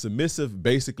feminine. Submissive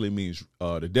basically means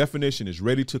the definition is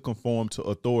ready to conform to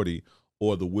authority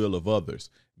or the will of others,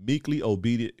 meekly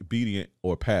obedient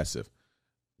or passive.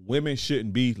 Women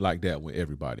shouldn't be like that with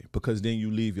everybody, because then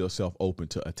you leave yourself open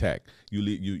to attack.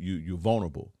 You're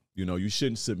vulnerable. You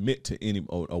shouldn't submit to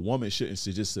a woman shouldn't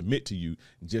just submit to you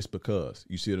just because.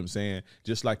 You see what I'm saying?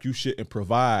 Just like you shouldn't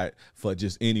provide for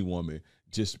just any woman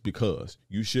just because.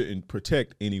 You shouldn't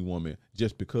protect any woman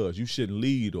just because. You shouldn't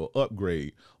lead or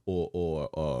upgrade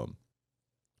or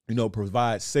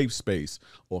provide safe space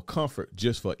or comfort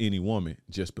just for any woman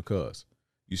just because.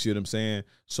 You see what I'm saying?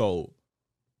 So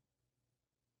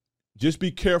just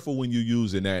be careful when you're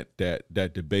using that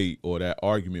debate or that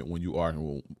argument when you are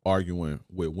arguing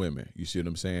with women. You see what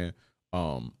I'm saying?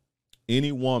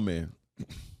 Any woman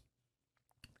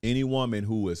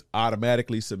who is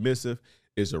automatically submissive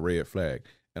is a red flag.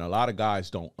 And a lot of guys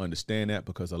don't understand that,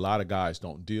 because a lot of guys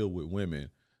don't deal with women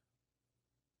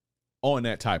on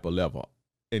that type of level.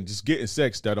 And just getting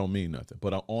sex, that don't mean nothing.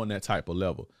 But on that type of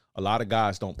level, a lot of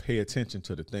guys don't pay attention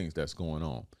to the things that's going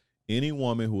on. Any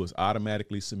woman who is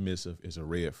automatically submissive is a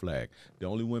red flag. The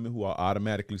only women who are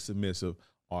automatically submissive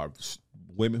are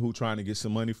women who trying to get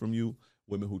some money from you,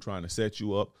 women who trying to set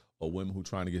you up, or women who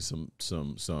trying to get some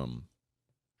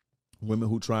women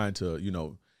who trying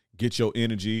to, get your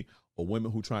energy, or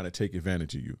women who trying to take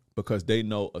advantage of you, because they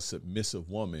know a submissive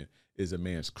woman is a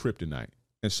man's kryptonite.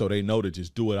 And so they know to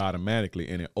just do it automatically,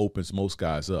 and it opens most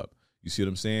guys up. You see what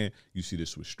I'm saying? You see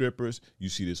this with strippers. You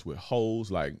see this with hoes,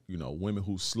 like, women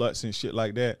who sluts and shit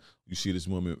like that. You see this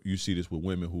with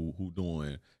women who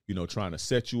doing, trying to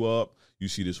set you up. You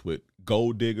see this with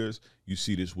gold diggers. You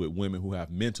see this with women who have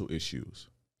mental issues,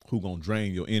 who gonna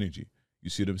drain your energy.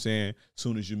 You see what I'm saying? As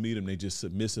soon as you meet them, they just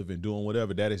submissive and doing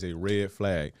whatever. That is a red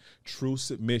flag. True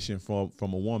submission from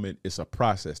a woman is a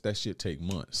process. That shit take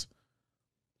months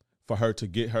for her to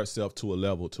get herself to a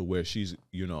level to where she's,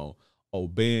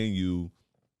 obeying you,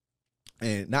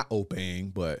 and not obeying,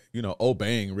 but,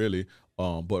 obeying really,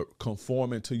 but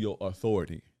conforming to your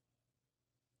authority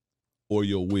or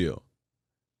your will.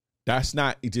 That's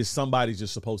not just somebody's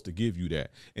just supposed to give you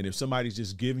that. And if somebody's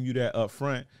just giving you that up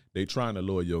front, they trying to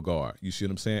lower your guard. You see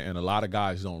what I'm saying? And a lot of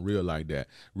guys don't realize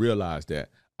that.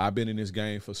 I've been in this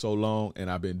game for so long, and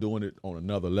I've been doing it on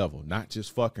another level. Not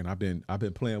just fucking. I've been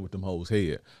playing with them hoes'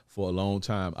 head for a long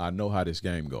time. I know how this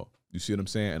game go. You see what I'm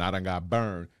saying? And I done got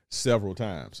burned several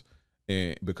times,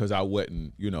 and because I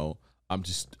wasn't, I'm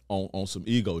just on some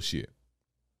ego shit.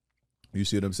 You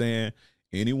see what I'm saying?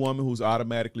 Any woman who's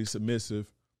automatically submissive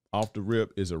off the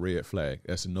rip is a red flag.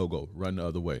 That's a no-go. Run the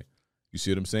other way. You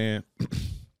see what I'm saying?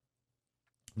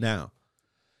 Now,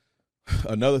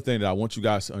 another thing that I want you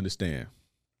guys to understand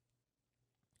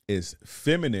is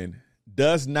feminine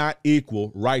does not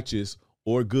equal righteous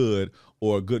or good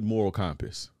or a good moral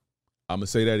compass. I'm going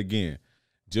to say that again.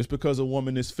 Just because a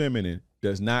woman is feminine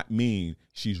does not mean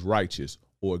she's righteous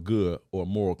or good or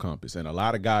moral compass. And a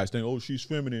lot of guys think, oh, she's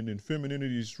feminine and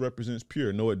femininity just represents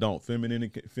pure. No, it don't. Femininity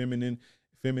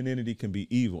can be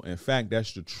evil. In fact,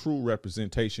 that's the true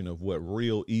representation of what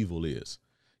real evil is.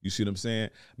 You see what I'm saying?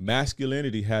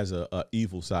 Masculinity has a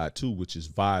evil side too, which is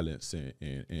violence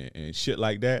and shit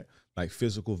like that, like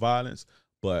physical violence.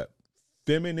 But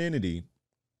femininity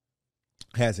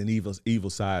has an evil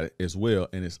side as well,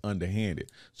 and it's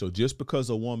underhanded. So just because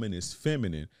a woman is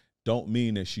feminine don't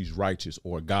mean that she's righteous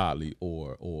or godly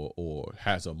or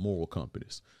has a moral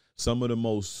compass. Some of the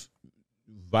most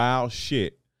vile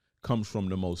shit comes from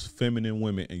the most feminine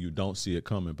women, and you don't see it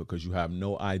coming because you have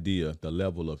no idea the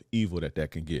level of evil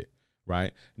that can get.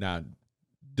 Right now,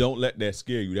 don't let that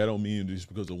scare you. That don't mean just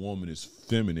because a woman is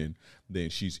feminine,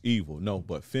 then she's evil. No,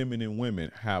 but feminine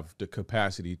women have the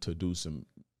capacity to do some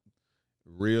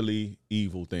really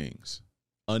evil things,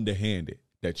 underhanded,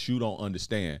 that you don't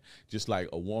understand. Just like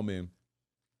a woman,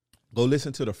 go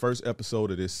listen to the first episode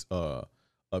of this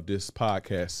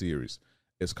podcast series.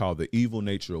 It's called The Evil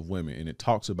Nature of Women, and it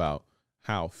talks about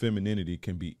how femininity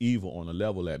can be evil on a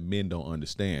level that men don't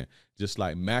understand, just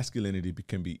like masculinity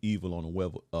can be evil on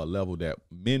a level that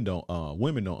women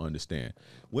don't understand.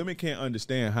 Women can't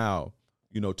understand how,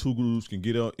 two groups can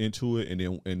get into it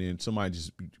and then somebody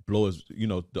just blows,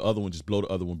 the other one just blow the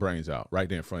other one brains out right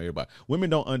there in front of everybody. Women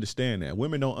don't understand that.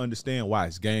 Women don't understand why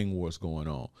it's gang wars going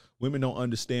on. Women don't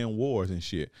understand wars and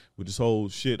shit. With this whole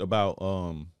shit about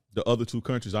the other two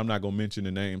countries, I'm not gonna mention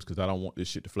the names because I don't want this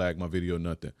shit to flag my video or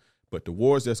nothing. But the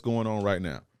wars that's going on right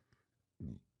now,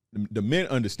 the men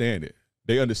understand it.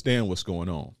 They understand what's going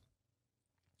on.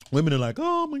 Women are like,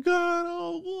 oh my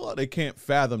God, they can't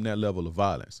fathom that level of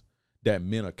violence that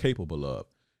men are capable of.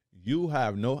 You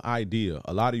have no idea.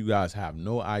 A lot of you guys have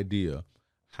no idea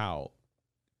how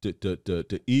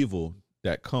the evil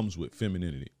that comes with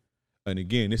femininity. And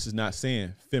again, this is not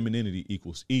saying femininity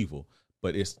equals evil,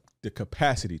 but it's the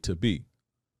capacity to be.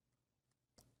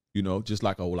 Just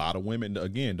like a lot of women,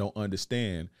 again, don't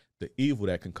understand the evil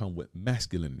that can come with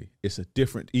masculinity. It's a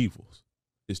different evils.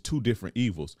 It's two different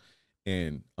evils.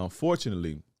 And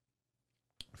unfortunately,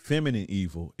 feminine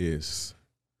evil is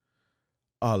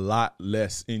a lot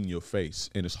less in your face,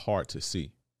 and it's hard to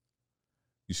see.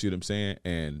 You see what I'm saying?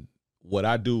 And what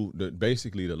I do,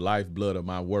 basically the lifeblood of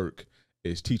my work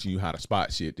is teaching you how to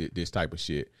spot shit, this type of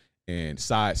shit, and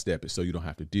sidestep it so you don't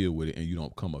have to deal with it and you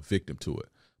don't become a victim to it.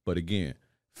 But again,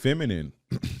 feminine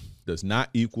does not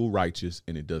equal righteous,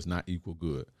 and it does not equal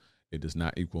good. It does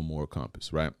not equal moral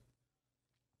compass, right?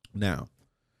 Now,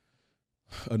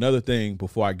 another thing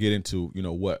before I get into,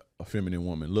 what a feminine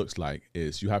woman looks like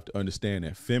is you have to understand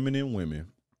that feminine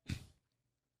women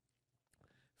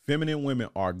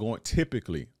are going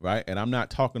typically, right? And I'm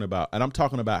talking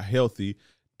about healthy,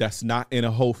 that's not in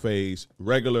a whole phase,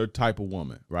 regular type of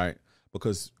woman, right?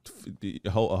 Because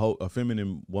a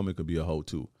feminine woman could be a hoe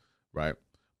too, right?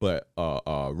 But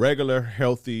regular,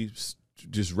 healthy,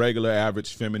 just regular,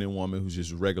 average feminine woman who's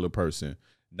just a regular person,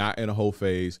 not in a whole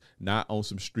phase, not on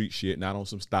some street shit, not on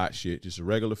some stock shit, just a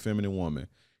regular feminine woman.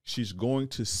 She's going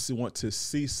to want to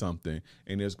see something,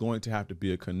 and there's going to have to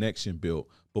be a connection built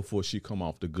before she come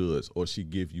off the goods or she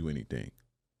give you anything.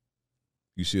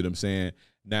 You see what I'm saying?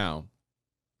 Now,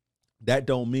 that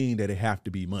don't mean that it have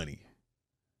to be money.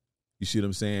 You see what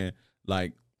I'm saying?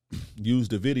 Like, use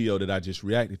the video that I just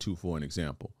reacted to for an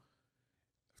example.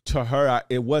 To her,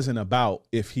 it wasn't about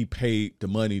if he paid the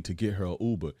money to get her an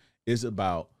Uber. It's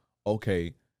about,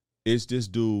 okay, is this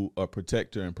dude a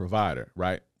protector and provider,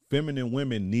 right? Feminine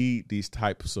women need these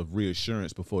types of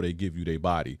reassurance before they give you their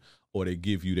body, or they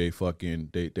give you they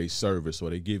service, or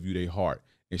they give you their heart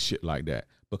and shit like that,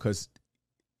 because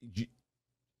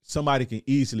somebody can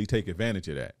easily take advantage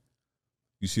of that.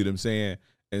 You see what I'm saying?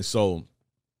 And so,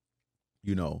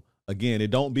 again,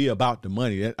 it don't be about the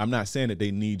money. I'm not saying that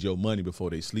they need your money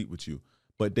before they sleep with you,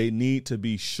 but they need to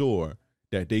be sure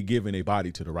that they giving their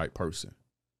body to the right person.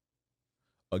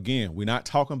 Again, we're not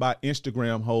talking about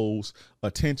Instagram hoes,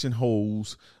 attention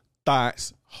hoes,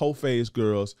 thoughts, whole face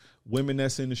girls, women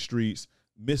that's in the streets,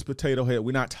 Miss Potato Head.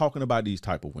 We're not talking about these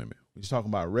type of women. We're just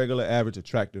talking about regular, average,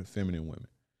 attractive, feminine women.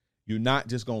 You're not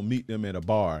just going to meet them at a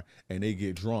bar and they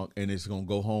get drunk and it's going to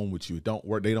go home with you. It don't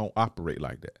work. They don't operate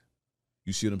like that.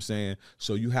 You see what I'm saying?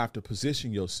 So you have to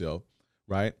position yourself,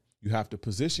 right? You have to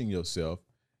position yourself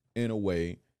in a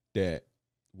way that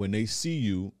when they see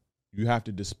you, You have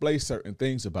to display certain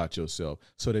things about yourself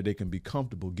so that they can be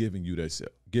comfortable giving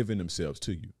themselves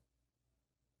to you.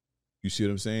 You see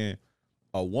what I'm saying?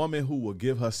 A woman who will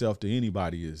give herself to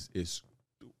anybody is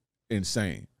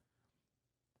insane.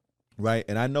 Right?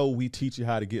 And I know we teach you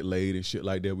how to get laid and shit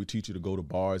like that. We teach you to go to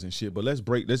bars and shit, but let's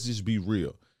just be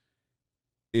real.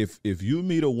 If you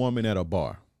meet a woman at a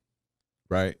bar,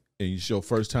 right? And it's your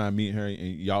first time meeting her and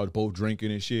y'all both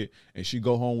drinking and shit, and she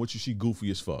go home with you, she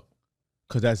goofy as fuck.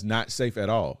 Cause that's not safe at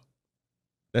all.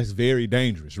 That's very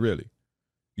dangerous, really.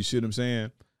 You see what I'm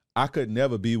saying? I could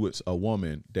never be with a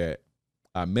woman that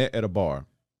I met at a bar,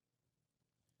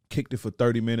 kicked it for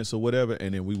 30 minutes or whatever,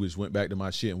 and then we just went back to my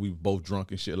shit and we were both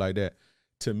drunk and shit like that.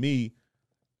 To me,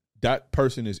 that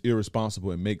person is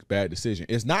irresponsible and makes bad decisions.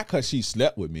 It's not because she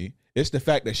slept with me. It's the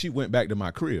fact that she went back to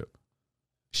my crib.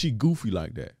 She goofy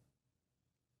like that.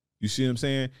 You see what I'm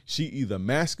saying? She either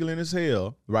masculine as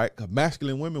hell, right? Because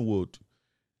masculine women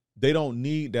they don't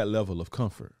need that level of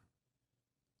comfort.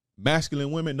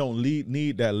 Masculine women don't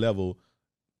need that level.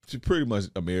 Pretty much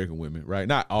American women, right?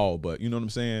 Not all, but you know what I'm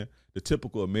saying? The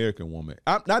typical American woman.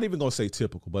 I'm not even going to say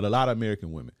typical, but a lot of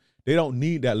American women, they don't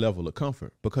need that level of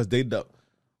comfort because they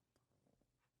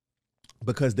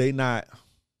not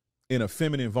in a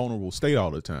feminine, vulnerable state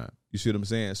all the time. You see what I'm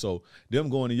saying? So them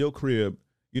going to your crib,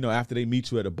 you know, after they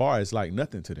meet you at a bar, it's like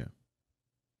nothing to them.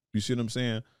 You see what I'm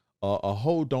saying? A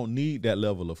hoe don't need that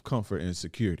level of comfort and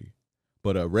security,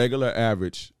 but a regular,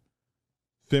 average,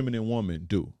 feminine woman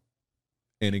do.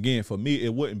 And again, for me,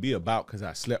 it wouldn't be about because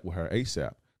I slept with her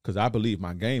ASAP, because I believe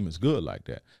my game is good like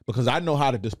that, because I know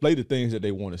how to display the things that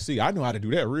they want to see. I know how to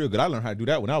do that real good. I learned how to do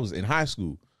that when I was in high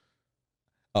school.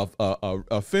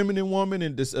 A feminine woman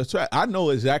and this attract. I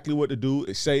know exactly what to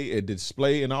do, say, and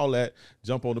display, and all that.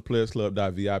 Jump on the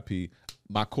playersclub.vip.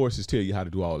 My courses tell you how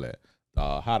to do all that.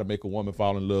 How to make a woman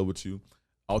fall in love with you.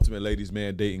 Ultimate Ladies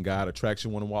Man Dating Guide,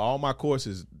 Attraction 101. All my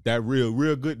courses, that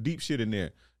real good deep shit in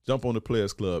there. Jump on the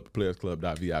Players Club,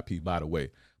 playersclub.vip, by the way.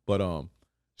 But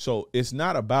so it's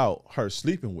not about her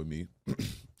sleeping with me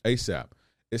ASAP.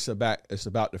 It's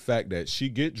about the fact that she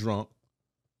get drunk,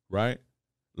 right?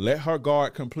 Let her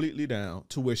guard completely down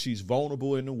to where she's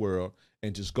vulnerable in the world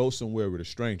and just go somewhere with a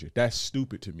stranger. That's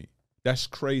stupid to me. That's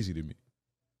crazy to me.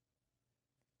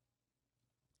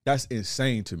 That's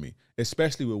insane to me,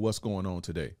 especially with what's going on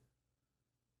today.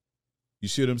 You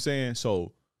see what I'm saying?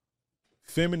 So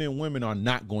feminine women are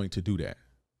not going to do that.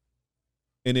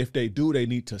 And if they do, they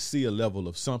need to see a level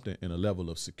of something and a level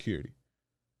of security.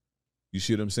 You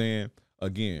see what I'm saying?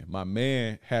 Again, my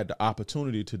man had the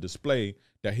opportunity to display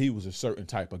that he was a certain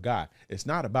type of guy. It's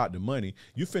not about the money.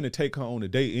 You finna take her on a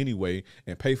date anyway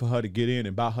and pay for her to get in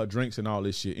and buy her drinks and all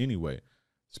this shit anyway.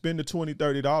 Spend the $20,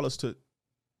 $30 to,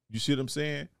 you see what I'm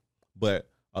saying? But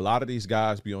a lot of these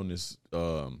guys be on this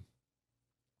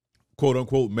quote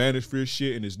unquote manosphere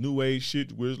shit and this new age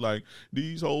shit where it's like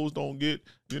these hoes don't get,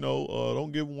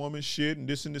 don't give a woman shit and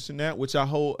this and that, which I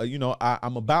hold,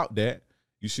 I'm about that.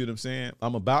 You see what I'm saying?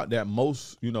 I'm about that.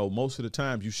 Most of the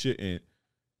times you shouldn't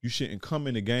come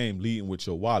in the game leading with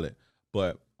your wallet.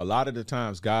 But a lot of the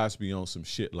times guys be on some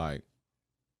shit like,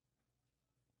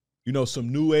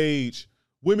 some new age,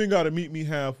 women got to meet me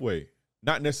halfway.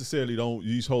 Not necessarily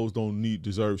these hoes don't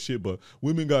deserve shit, but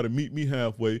women got to meet me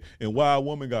halfway. And why a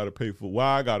woman got to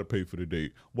why I got to pay for the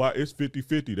date? Why it's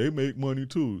 50-50. They make money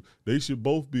too. They should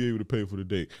both be able to pay for the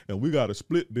date. And we got to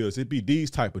split bills. It be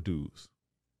these type of dudes.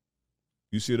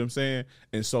 You see what I'm saying?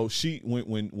 And so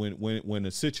when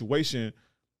the situation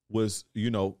was,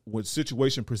 when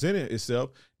situation presented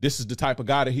itself, this is the type of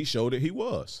guy that he showed that he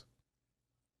was.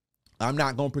 I'm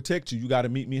not going to protect you. You got to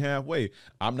meet me halfway.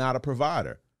 I'm not a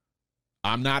provider.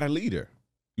 I'm not a leader.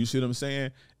 You see what I'm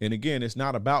saying? And again, it's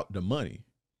not about the money.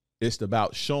 It's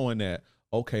about showing that,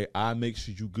 okay, I make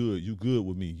sure you good. You good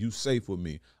with me. You safe with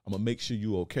me. I'm going to make sure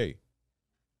you okay.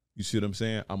 You see what I'm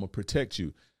saying? I'm going to protect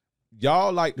you.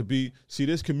 Y'all like to see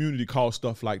this community calls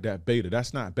stuff like that beta.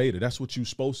 That's not beta. That's what you're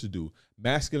supposed to do.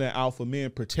 Masculine alpha men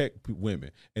protect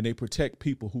women, and they protect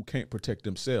people who can't protect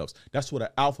themselves. That's what an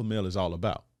alpha male is all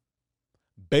about.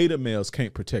 Beta males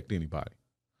can't protect anybody.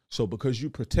 So because you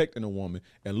protecting a woman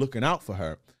and looking out for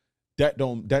her, that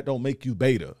don't make you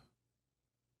beta.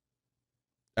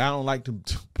 I don't like to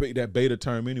pick that beta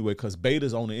term anyway, because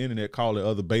betas on the internet call it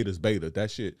other betas beta.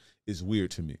 That shit is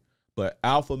weird to me. But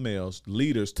alpha males,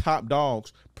 leaders, top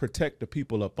dogs, protect the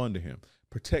people up under him,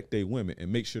 protect their women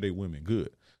and make sure they women good.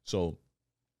 So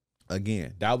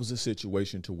again, that was a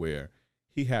situation to where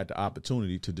he had the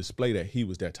opportunity to display that he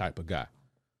was that type of guy.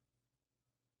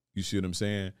 You see what I'm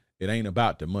saying? It ain't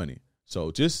about the money.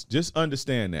 So just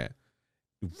understand that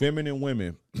feminine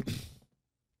women,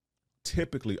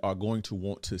 typically are going to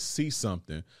want to see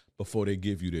something before they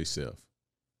give you themselves.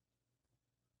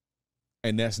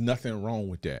 And there's nothing wrong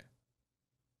with that.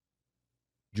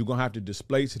 You're going to have to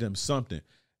display to them something.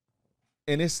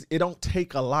 And it don't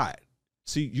take a lot.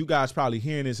 See, you guys probably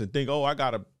hearing this and think, oh, I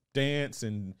got to dance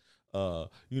and,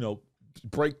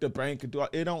 break the bank and do it.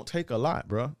 It don't take a lot,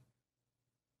 bro.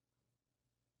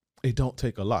 It don't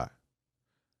take a lot.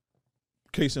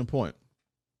 Case in point,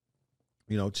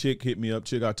 chick hit me up.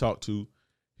 Chick I talked to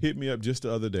hit me up just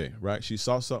the other day, right? She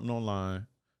saw something online.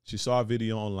 She saw a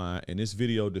video online, and this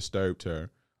video disturbed her.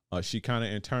 She kind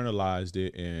of internalized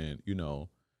it and,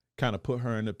 kind of put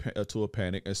her into a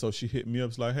panic. And so she hit me up.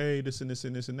 It's like, hey, this and this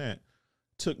and this and that.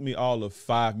 Took me all of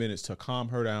 5 minutes to calm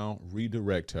her down,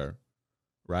 redirect her,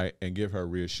 right? And give her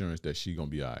reassurance that she going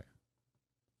to be all right.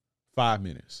 5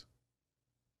 minutes.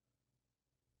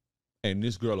 And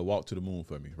this girl will walk to the moon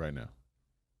for me right now.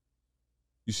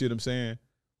 You see what I'm saying?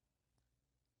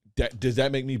 Does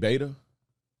that make me beta?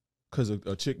 Because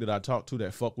a chick that I talked to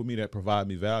that fuck with me, that provide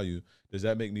me value, does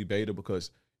that make me beta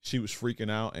because she was freaking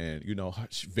out and,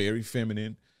 she's very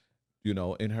feminine,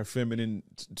 and her feminine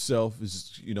self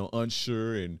is,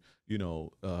 unsure and,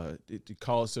 it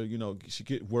caused her, she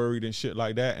get worried and shit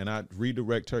like that. And I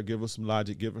redirect her, give her some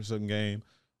logic, give her some game,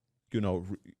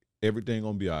 everything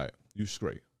gonna be all right. You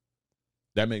straight.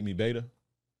 That make me beta?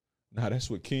 Nah, that's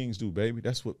what kings do, baby.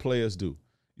 That's what players do.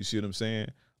 You see what I'm saying?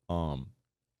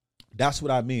 That's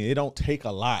what I mean. It don't take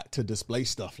a lot to display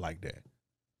stuff like that.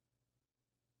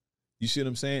 You see what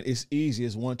I'm saying? It's easy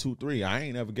as 1, 2, 3. I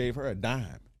ain't ever gave her a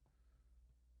dime.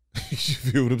 You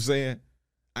feel what I'm saying?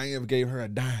 I ain't ever gave her a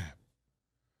dime.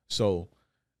 So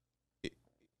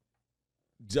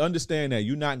to understand that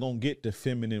you're not going to get the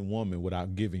feminine woman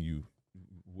without giving you,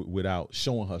 without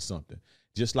showing her something.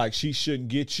 Just like she shouldn't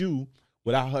get you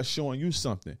without her showing you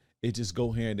something. It just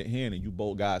go hand in hand, and you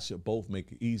both guys should both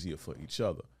make it easier for each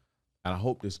other. And I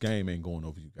hope this game ain't going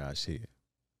over you guys' head,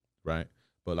 right?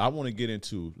 But I want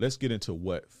to let's get into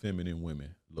what feminine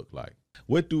women look like.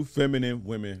 What do feminine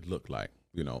women look like?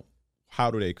 How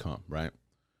do they come, right?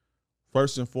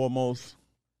 First and foremost,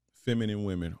 feminine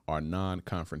women are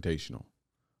non-confrontational.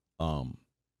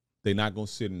 They're not going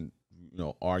to sit and,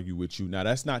 argue with you. Now,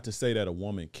 that's not to say that a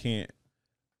woman can't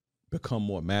become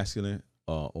more masculine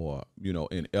or,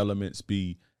 in elements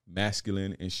be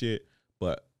masculine and shit.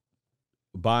 But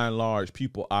by and large,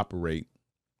 people operate,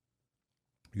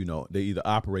 they either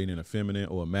operate in a feminine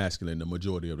or a masculine the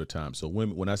majority of the time. So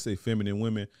women, when I say feminine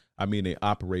women, I mean they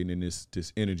operating in this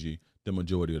energy the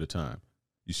majority of the time.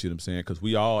 You see what I'm saying? Because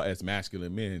we all, as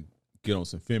masculine men, get on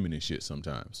some feminine shit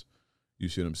sometimes. You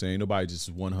see what I'm saying? Nobody just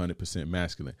is 100%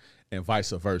 masculine, and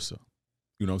vice versa.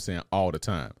 You know what I'm saying? All the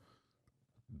time.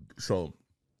 So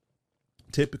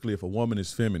typically, if a woman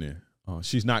is feminine,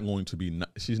 she's not going to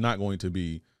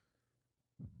be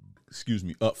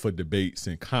up for debates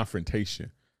and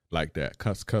confrontation like that,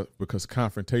 because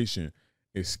confrontation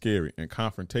is scary, and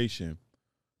confrontation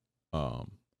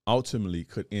ultimately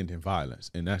could end in violence,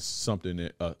 and that's something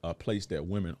that a place that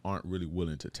women aren't really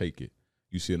willing to take it.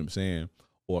 You see what I'm saying?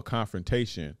 Or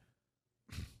confrontation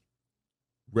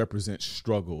represents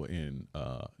struggle and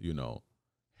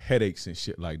headaches and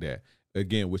shit like that,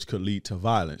 again, which could lead to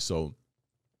violence. So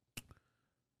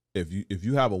if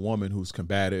you have a woman who's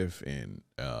combative and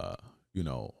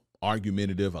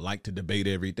argumentative, or like to debate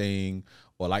everything,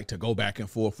 or like to go back and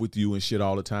forth with you and shit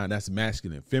all the time, that's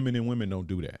masculine. Feminine women don't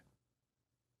do that.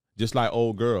 Just like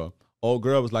old girl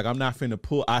was like, I'm not finna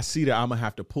pull. I see that I'm gonna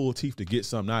have to pull teeth to get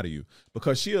something out of you,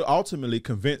 because she ultimately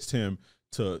convinced him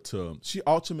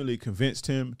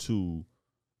to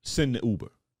send the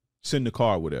Uber, send the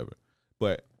car, whatever.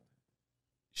 But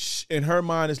in her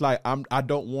mind, it's like, I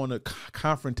don't want a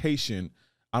confrontation.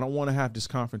 I don't want to have this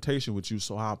confrontation with you,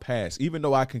 so I'll pass, even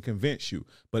though I can convince you.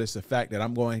 But it's the fact that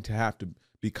I'm going to have to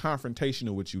be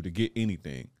confrontational with you to get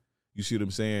anything. You see what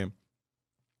I'm saying?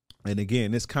 And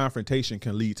again, this confrontation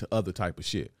can lead to other type of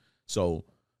shit. So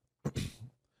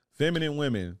feminine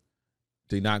women,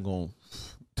 they're not gonna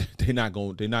be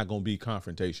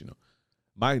confrontational.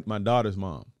 My daughter's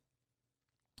mom,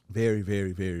 very,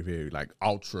 very, very, very like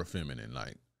ultra feminine,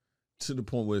 like to the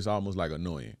point where it's almost like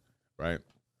annoying, right?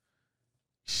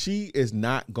 She is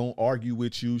not gonna argue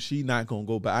with you. She not gonna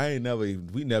go back.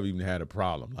 We never even had a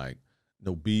problem, like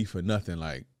no beef or nothing.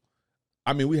 Like,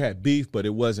 I mean, we had beef, but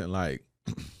it wasn't like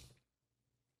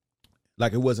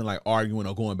it wasn't like arguing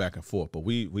or going back and forth. But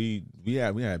we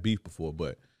had beef before,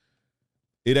 but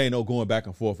it ain't no going back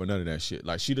and forth or none of that shit.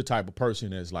 Like, she the type of person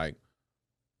that's like,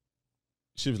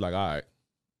 she was like, all right,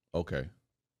 okay.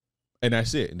 And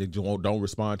that's it. And they don't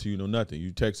respond to you, no nothing.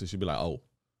 You text her, she'll be like, oh.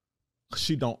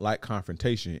 she don't like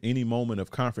confrontation. Any moment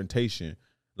of confrontation,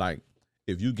 like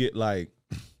if you get like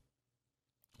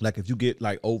if you get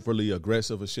like overly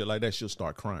aggressive or shit like that, she'll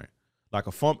start crying. Like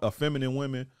a feminine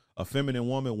woman,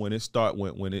 when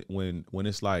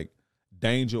it's like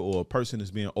danger or a person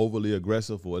is being overly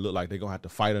aggressive or it look like they're gonna have to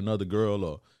fight another girl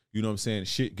or you know what I'm saying,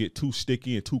 shit get too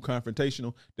sticky and too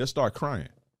confrontational, they'll start crying.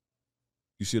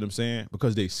 You see what I'm saying?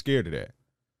 Because they scared of that.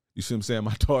 You see what I'm saying?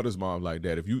 My daughter's mom like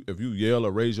that. If you yell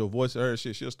or raise your voice at her,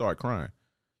 shit, she'll start crying.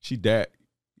 She that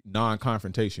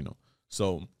non-confrontational.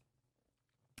 So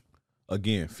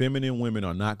again, feminine women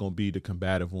are not going to be the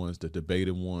combative ones, the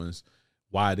debating ones.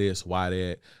 Why this? Why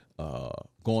that?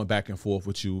 Going back and forth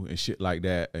with you and shit like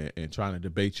that, and trying to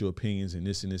debate your opinions and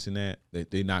this and this and that.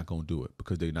 They're not going to do it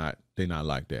because they're not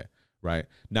like that, right?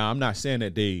 Now, I'm not saying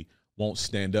that they won't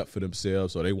stand up for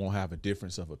themselves or they won't have a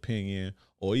difference of opinion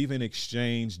or even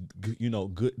exchange,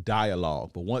 good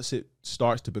dialogue. But once it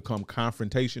starts to become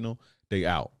confrontational, they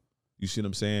out. You see what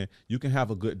I'm saying? You can have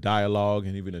a good dialogue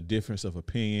and even a difference of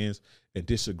opinions and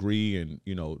disagree and,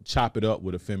 chop it up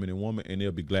with a feminine woman and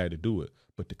they'll be glad to do it.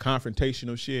 But the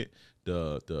confrontational shit,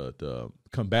 the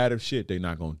combative shit, they're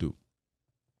not going to do.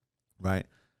 Right?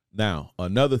 Now,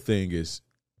 another thing is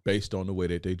based on the way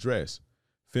that they dress.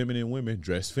 Feminine women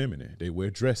dress feminine. They wear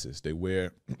dresses. They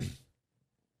wear,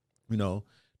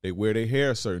 they wear their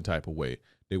hair a certain type of way.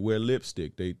 They wear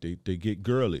lipstick. They get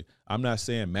girly. I'm not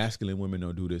saying masculine women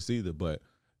don't do this either, but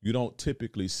you don't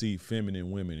typically see feminine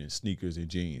women in sneakers and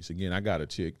jeans. Again, I got a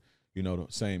chick, the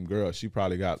same girl. She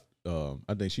probably got,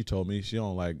 I think she told me she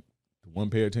don't like one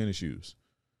pair of tennis shoes,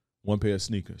 one pair of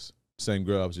sneakers. Same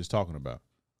girl I was just talking about.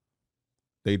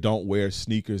 They don't wear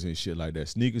sneakers and shit like that.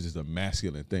 Sneakers is a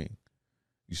masculine thing.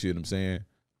 You see what I'm saying?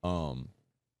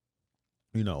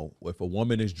 If a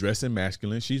woman is dressing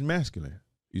masculine, she's masculine.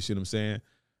 You see what I'm saying?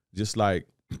 Just like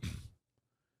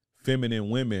feminine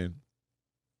women,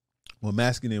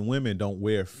 masculine women don't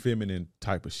wear feminine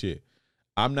type of shit.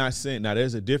 I'm not saying, now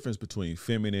there's a difference between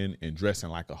feminine and dressing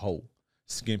like a hoe.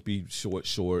 Skimpy short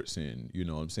shorts and,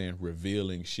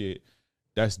 revealing shit.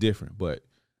 That's different. But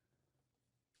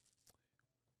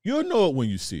you'll know it when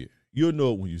you see it. You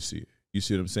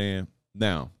see what I'm saying?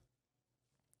 Now,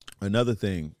 another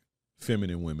thing,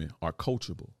 feminine women are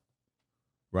coachable,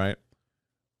 right?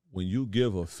 When you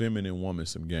give a feminine woman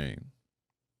some game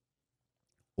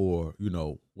or,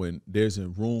 when there's a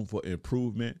room for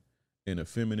improvement in a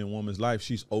feminine woman's life,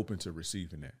 she's open to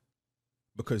receiving that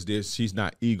because she's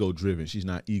not ego driven. She's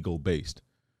not ego based.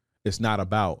 It's not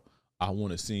about, I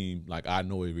want to seem like I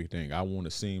know everything. I want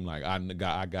to seem like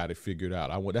I got it figured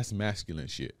out. That's masculine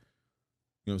shit.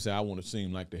 You know what I'm saying? I want to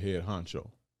seem like the head honcho.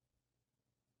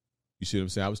 You see what I'm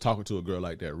saying? I was talking to a girl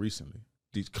like that recently.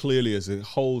 These clearly as it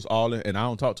holds all in, and I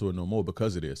don't talk to her no more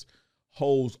because of this.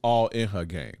 Holds all in her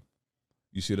game.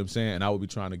 You see what I'm saying? And I would be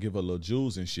trying to give her little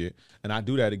jewels and shit. And I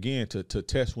do that again to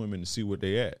test women to see where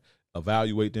they at.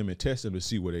 Evaluate them and test them to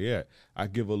see where they at. I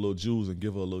give her little jewels and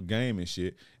give her a little game and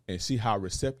shit and see how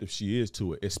receptive she is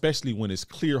to it, especially when it's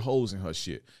clear holes in her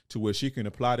shit to where she can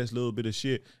apply this little bit of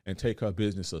shit and take her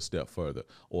business a step further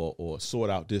or sort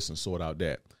out this and sort out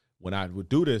that. When I would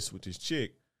do this with this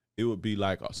chick, it would be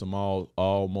like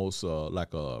almost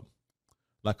like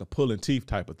a pulling teeth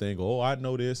type of thing. Oh, I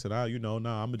know this and I'm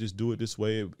going to just do it this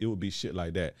way. It would be shit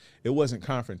like that. It wasn't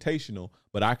confrontational,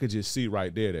 but I could just see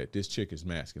right there that this chick is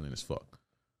masculine as fuck.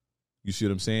 You see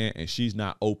what I'm saying? And she's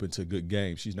not open to good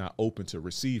game. She's not open to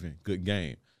receiving good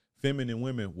game. Feminine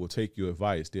women will take your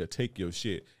advice. They'll take your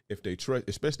shit if they trust,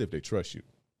 especially if they trust you,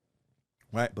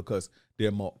 right? Because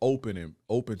they're more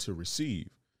open to receive.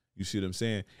 You see what I'm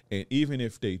saying? And even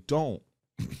if they don't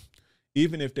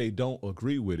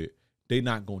agree with it, they're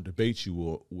not going to debate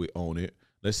you on it.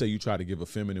 Let's say you try to give a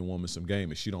feminine woman some game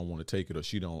and she don't want to take it or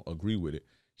she don't agree with it.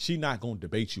 She's not going to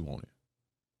debate you on it.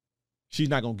 She's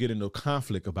not going to get into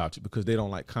conflict about you because they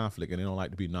don't like conflict and they don't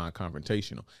like to be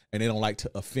non-confrontational and they don't like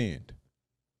to offend.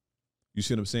 You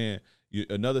see what I'm saying?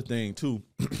 Another thing, too,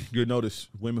 you'll notice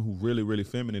women who really, really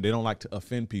feminine, they don't like to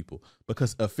offend people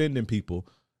because offending people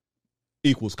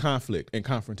equals conflict and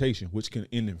confrontation, which can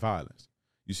end in violence.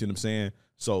 You see what I'm saying?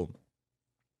 So,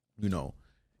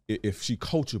 if she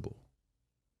coachable,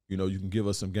 you can give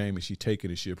her some game and she take it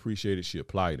and she appreciate it, she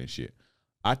apply it and shit.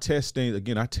 I test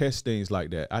things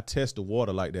like that. I test the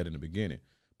water like that in the beginning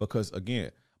because,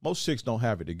 again, most chicks don't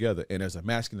have it together. And as a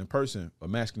masculine person, a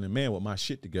masculine man with my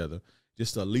shit together,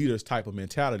 just a leader's type of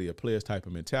mentality, a player's type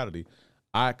of mentality,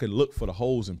 I could look for the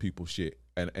holes in people's shit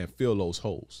and fill those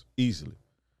holes easily,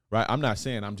 right? I'm not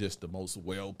saying I'm just the most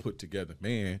well put together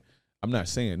man. I'm not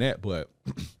saying that, but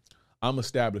I'm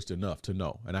established enough to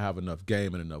know, and I have enough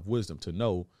game and enough wisdom to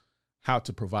know how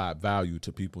to provide value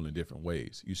to people in different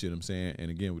ways. You see what I'm saying?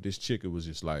 And again, with this chick, it was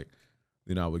just like,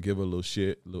 you know, I would give her a little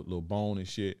shit, little bone and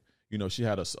shit. You know, she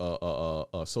had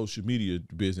a social media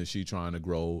business she trying to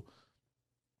grow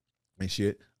and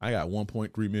shit. I got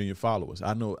 1.3 million followers.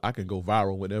 I know I can go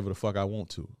viral whenever the fuck I want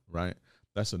to, right?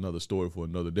 That's another story for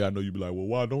another day. I know you'd be like, well,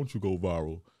 why don't you go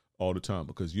viral all the time?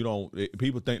 Because you don't,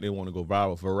 people think they want to go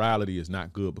viral. Virality is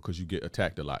not good because you get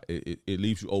attacked a lot. It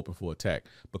leaves you open for attack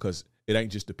because it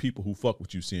ain't just the people who fuck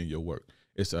with you seeing your work.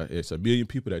 It's a million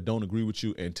people that don't agree with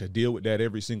you, and to deal with that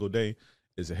every single day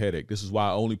is a headache. This is why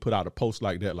I only put out a post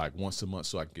like that like once a month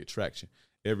so I can get traction.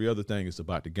 Every other thing is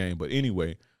about the game. But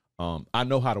anyway, I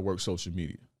know how to work social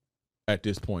media at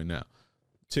this point now.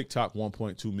 TikTok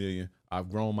 1.2 million. I've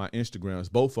grown my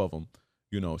Instagrams, both of them.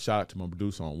 You know, shout out to my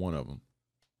producer on one of them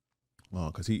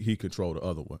because he controlled the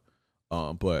other one.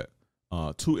 But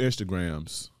 2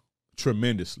 Instagrams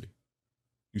tremendously.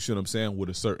 You see what I'm saying? With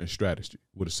a certain strategy.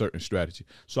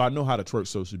 So I know how to twerk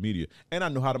social media, and I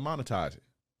know how to monetize it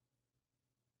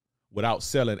without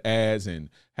selling ads and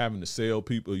having to sell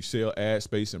people. You sell ad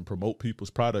space and promote people's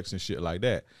products and shit like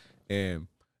that. And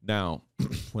now,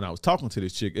 when I was talking to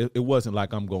this chick, it wasn't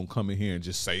like I'm going to come in here and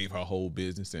just save her whole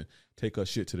business and take her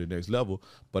shit to the next level.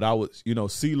 But I would, you know,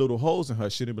 see little holes in her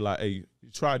shit and be like, hey,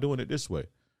 try doing it this way.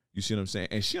 You see what I'm saying?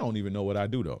 And she don't even know what I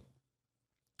do, though.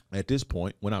 At this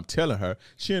point, when I'm telling her,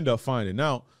 she ended up finding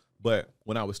out. But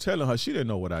when I was telling her, she didn't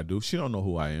know what I do. She don't know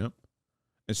who I am.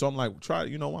 And so I'm like, try,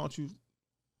 you know, why don't you?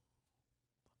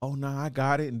 Oh, no, I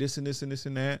got it. And this and this and this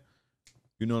and that.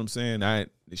 You know what I'm saying?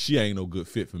 She ain't no good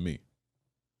fit for me.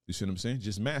 You see what I'm saying?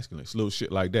 Just masculine, little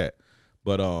shit like that.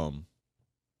 But,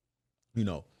 you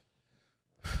know,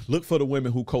 look for the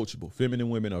women who coachable. Feminine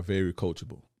women are very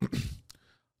coachable.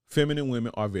 Feminine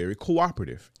women are very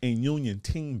cooperative and union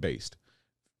team-based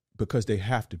because they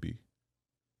have to be.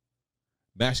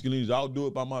 Masculine is, I'll do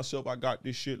it by myself. I got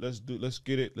this shit. Let's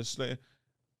get it. Let's slay.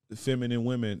 The feminine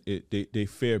women, they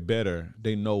fare better.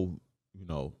 They know, you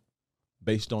know,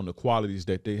 based on the qualities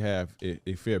that they have,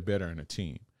 they fare better in a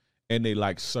team. And they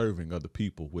like serving other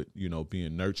people with, you know,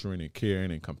 being nurturing and caring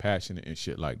and compassionate and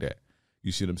shit like that.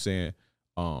 You see what I'm saying?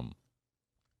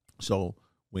 So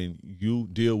when you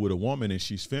deal with a woman and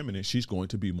she's feminine, she's going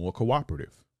to be more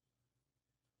cooperative.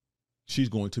 She's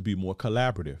going to be more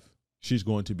collaborative. She's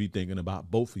going to be thinking about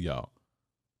both of y'all.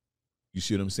 You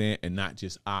see what I'm saying? And not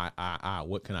just I.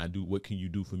 What can I do? What can you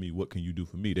do for me? What can you do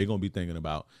for me? They're going to be thinking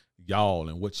about y'all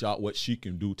and what she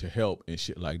can do to help and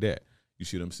shit like that. You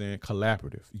see what I'm saying?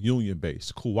 Collaborative,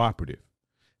 union-based, cooperative,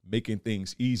 making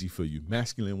things easy for you.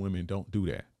 Masculine women don't do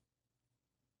that.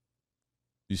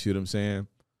 You see what I'm saying?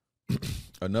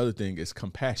 Another thing is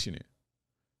compassionate.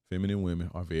 Feminine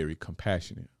women are very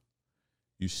compassionate.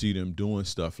 You see them doing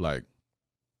stuff like,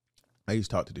 I used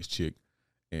to talk to this chick,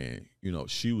 and, you know,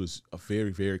 she was a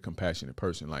very, very compassionate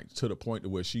person, like to the point to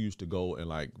where she used to go and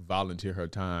like volunteer her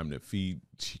time to feed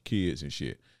kids and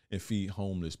shit and feed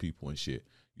homeless people and shit.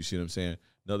 You see what I'm saying?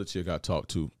 Another chick I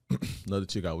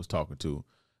was talking to,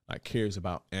 like cares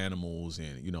about animals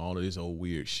and, you know, all of this old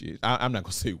weird shit. I'm not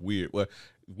going to say weird, well,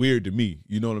 weird to me,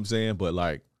 you know what I'm saying? But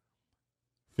like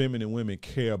feminine women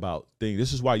care about things.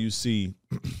 This is why you see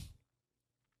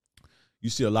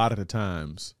a lot of the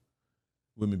times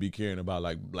women be caring about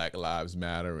like Black Lives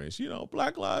Matter and, you know,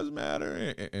 Black Lives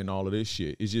Matter and all of this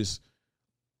shit. It's just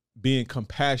being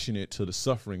compassionate to the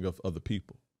suffering of other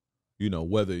people. You know,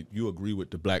 whether you agree with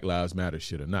the Black Lives Matter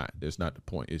shit or not, that's not the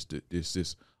point. It's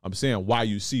this. I'm saying why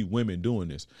you see women doing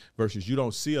this versus you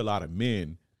don't see a lot of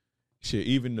men. Shit,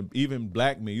 even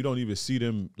black men, you don't even see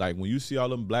them. Like when you see all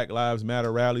them Black Lives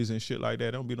Matter rallies and shit like that,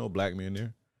 there don't be no black men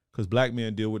there because black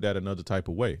men deal with that another type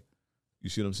of way. You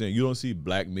see what I'm saying? You don't see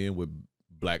black men with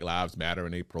Black Lives Matter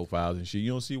in their profiles and shit.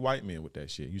 You don't see white men with that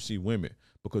shit. You see women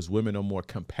because women are more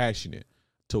compassionate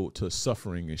to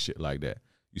suffering and shit like that.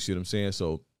 You see what I'm saying?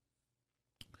 So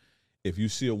if you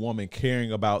see a woman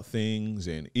caring about things,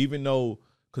 and even though,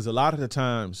 because a lot of the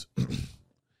times,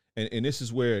 and this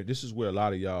is where a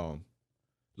lot of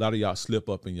y'all slip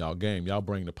up in y'all game. Y'all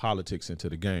bring the politics into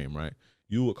the game, right?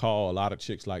 You would call a lot of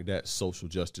chicks like that social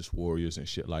justice warriors and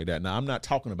shit like that. Now, I'm not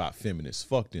talking about feminists.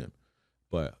 Fuck them.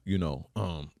 But, you know,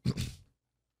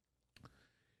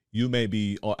 you may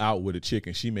be out with a chick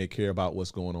and she may care about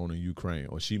what's going on in Ukraine,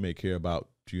 or she may care about,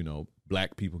 you know,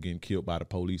 black people getting killed by the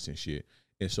police and shit.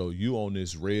 And so you on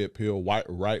this red pill,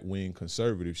 right wing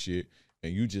conservative shit,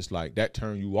 and you just like that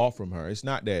turn you off from her. It's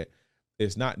not that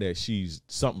she's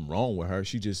something wrong with her.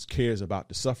 She just cares about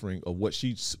the suffering of what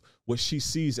she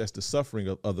sees as the suffering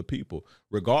of other people,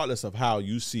 regardless of how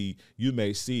you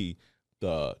may see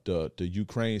the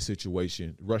Ukraine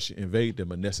situation, Russia invade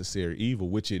them, a necessary evil,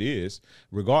 which it is.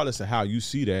 Regardless of how you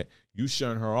see that, you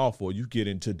shun her off, or you get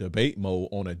into debate mode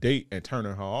on a date and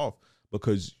turning her off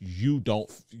because you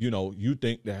don't, you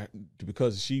think that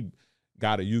because she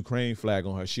got a Ukraine flag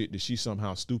on her shit that she's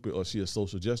somehow stupid or she a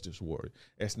social justice warrior.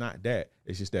 It's not that.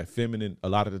 It's just that feminine, a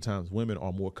lot of the times women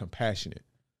are more compassionate.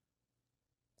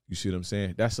 You see what I'm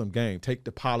saying? That's some game. Take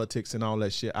the politics and all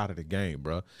that shit out of the game,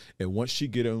 bro. And once she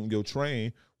get on your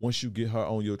train, once you get her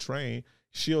on your train,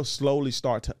 she'll slowly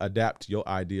start to adapt to your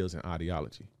ideas and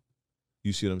ideology.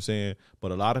 You see what I'm saying?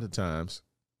 But a lot of the times,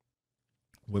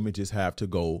 women just have to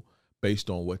go based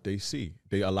on what they see.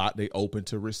 They open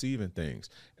to receiving things,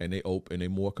 and they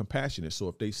more compassionate. So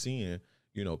if they seeing,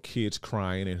 kids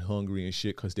crying and hungry and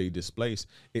shit because they displaced,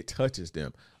 it touches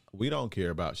them. We don't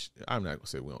care about, I'm not gonna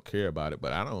say we don't care about it,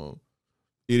 but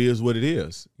it is what it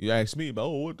is. You ask me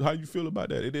about, how you feel about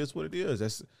that? It is what it is.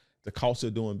 That's the cost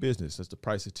of doing business. That's the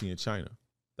price of tea in China.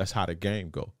 That's how the game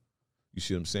go. You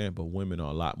see what I'm saying? But women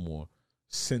are a lot more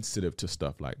sensitive to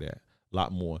stuff like that, a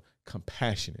lot more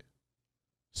compassionate,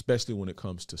 especially when it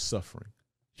comes to suffering,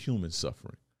 human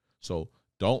suffering. So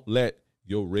don't let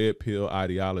your red pill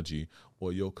ideology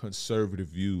or your conservative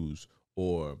views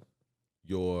or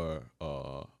your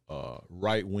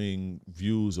right-wing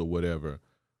views or whatever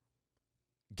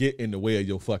get in the way of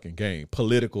your fucking game.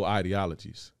 Political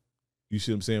ideologies. You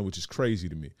see what I'm saying? Which is crazy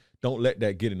to me. Don't let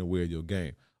that get in the way of your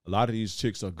game. A lot of these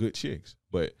chicks are good chicks,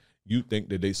 but you think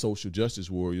that they social justice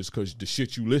warriors because the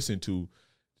shit you listen to,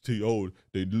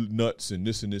 they nuts and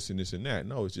this and this and this and that.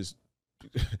 No, it's just,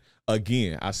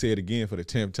 again, I say it again for the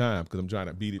 10th time because I'm trying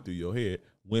to beat it through your head.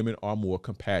 Women are more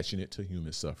compassionate to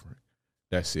human suffering.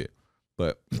 That's it.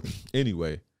 But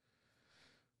anyway,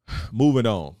 moving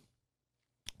on.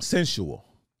 Sensual,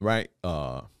 right?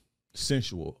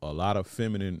 Sensual.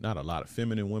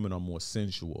 Feminine women are more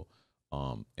sensual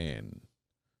and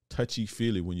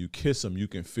touchy-feely. When you kiss them, you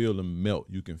can feel them melt.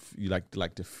 You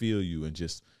like to feel you and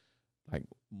just like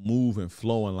move and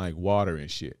flowing like water and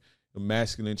shit. The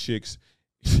masculine chicks,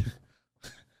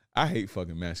 I hate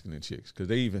fucking masculine chicks because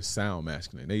they even sound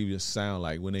masculine. They even sound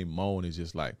like when they moan, it's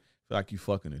just like, feel like you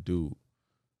fucking a dude.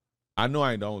 I know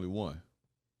I ain't the only one.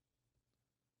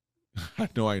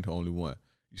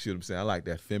 You see what I'm saying? I like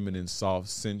that feminine, soft,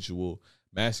 sensual,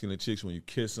 masculine chicks. When you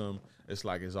kiss them, it's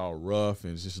like it's all rough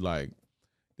and it's just like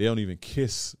they don't even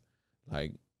kiss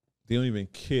like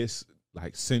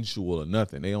sensual or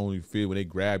nothing. They only feel when they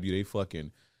grab you, they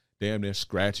fucking damn near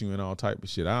scratching you and all type of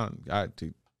shit. I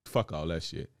fuck all that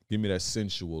shit. Give me that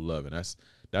sensual loving.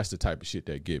 That's the type of shit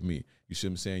that get me. You see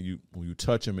what I'm saying? When you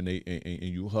touch them and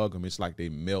you hug them, it's like they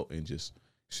melt and just, you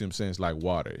see what I'm saying? It's like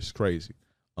water. It's crazy.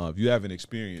 If you haven't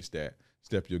experienced that,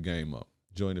 step your game up.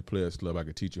 Join the Players Club. I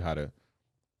can teach you how to,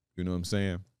 you know what I'm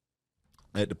saying?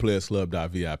 At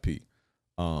theplayersclub.vip.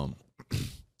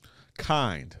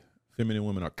 Kind. Feminine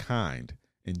women are kind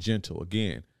and gentle.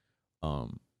 Again,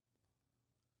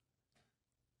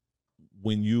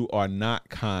 when you are not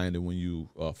kind and when you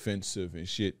are offensive and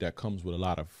shit, that comes with a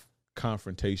lot of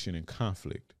confrontation and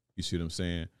conflict. You see what I'm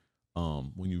saying?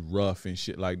 When you rough and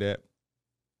shit like that,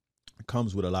 it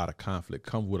comes with a lot of conflict,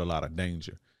 comes with a lot of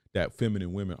danger that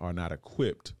feminine women are not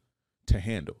equipped to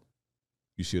handle.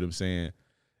 You see what I'm saying?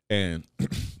 And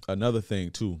another thing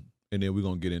too, and then we're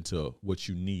going to get into what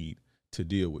you need to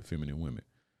deal with feminine women.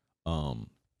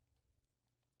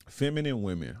 Feminine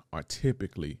women are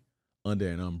typically under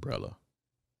an umbrella.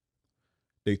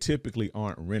 They typically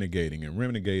aren't renegading, and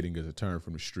renegading is a term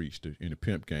from the streets in the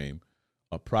pimp game.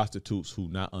 Prostitutes who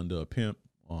not under a pimp,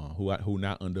 who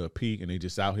not under a peak, and they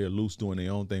just out here loose doing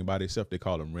their own thing by themselves. They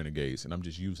call them renegades, and I'm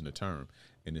just using the term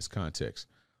in this context.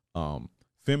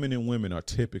 Feminine women are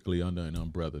typically under an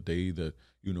umbrella. They either,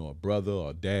 a brother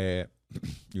or dad,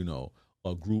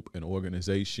 a group, an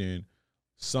organization,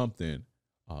 something.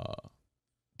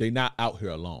 They not out here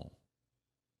alone.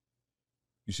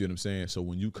 You see what I'm saying? So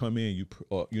when you come in,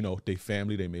 they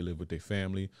family, they may live with their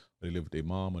family, or they live with their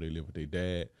mom, or they live with their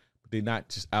dad, but they're not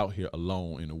just out here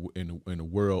alone in the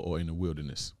world or in the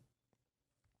wilderness.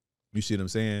 You see what I'm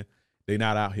saying? They're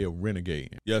not out here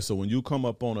renegading. Yeah. So when you come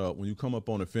up on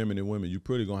a feminine woman, you're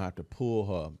pretty gonna have to pull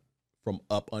her from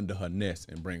up under her nest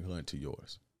and bring her into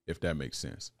yours, if that makes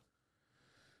sense.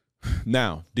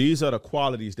 Now, these are the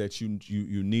qualities that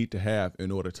you need to have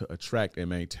in order to attract and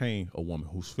maintain a woman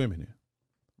who's feminine.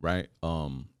 Right?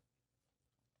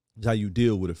 It's how you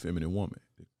deal with a feminine woman,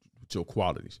 with your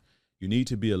qualities. You need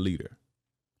to be a leader.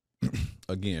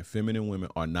 Again, feminine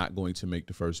women are not going to make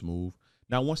the first move.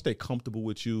 Now, once they're comfortable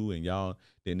with you and y'all,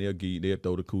 then they'll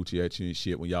throw the coochie at you and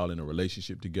shit when y'all in a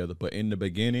relationship together. But in the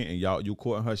beginning and you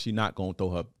courting her, she not gonna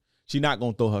throw She not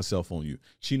going to throw herself on you.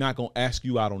 She not going to ask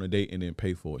you out on a date and then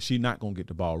pay for it. She not going to get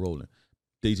the ball rolling.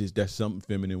 That's something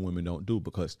feminine women don't do,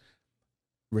 because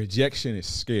rejection is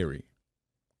scary.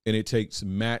 And it takes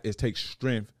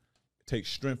strength. It takes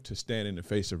strength to stand in the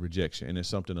face of rejection. And it's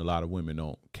something a lot of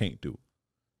women can't do.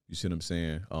 You see what I'm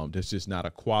saying? That's just not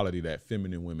a quality that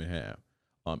feminine women have.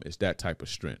 It's that type of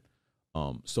strength.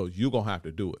 So you're going to have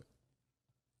to do it.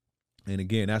 And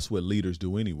again, that's what leaders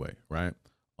do anyway, right?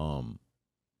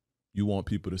 You want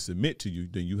people to submit to you,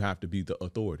 then you have to be the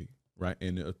authority, right?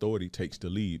 And the authority takes the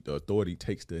lead. The authority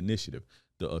takes the initiative.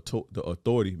 The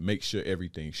authority makes sure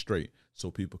everything's straight so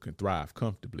people can thrive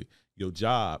comfortably. Your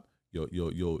job, your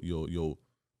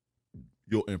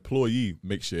employee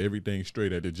makes sure everything's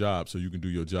straight at the job so you can do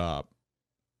your job.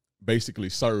 Basically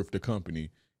serve the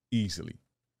company easily.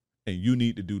 And you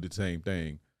need to do the same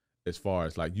thing as far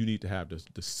as like you need to have the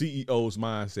CEO's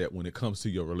mindset when it comes to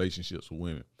your relationships with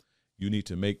women. You need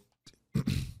to make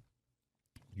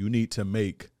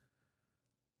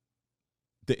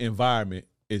the environment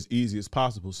as easy as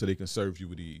possible so they can serve you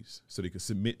with ease, so they can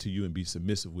submit to you and be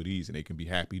submissive with ease, and they can be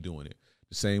happy doing it.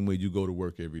 The same way you go to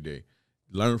work every day.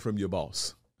 Learn from your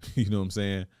boss. You know what I'm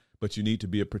saying? But you need to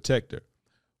be a protector.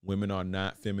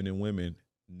 Feminine women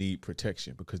need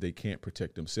protection because they can't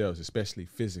protect themselves, especially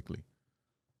physically.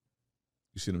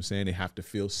 You see what I'm saying? They have to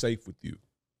feel safe with you.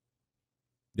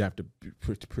 You have to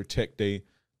protect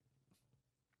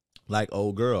like,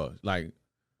 old girl, like,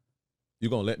 you're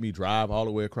going to let me drive all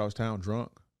the way across town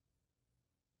drunk?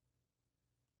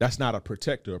 That's not a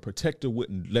protector. A protector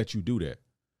wouldn't let you do that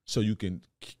so you can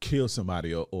kill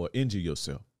somebody or injure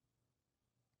yourself.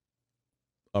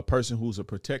 A person who's a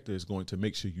protector is going to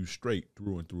make sure you straight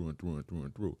through and through and through and through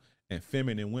and through. And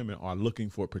feminine women are looking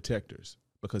for protectors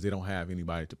because they don't have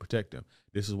anybody to protect them.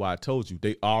 This is why I told you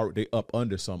they up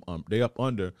under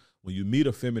when you meet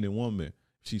a feminine woman,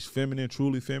 she's feminine,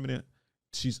 truly feminine,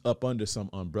 she's up under some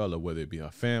umbrella, whether it be her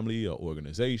family or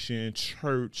organization,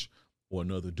 church, or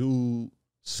another dude,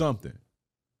 something.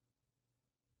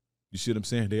 You see what I'm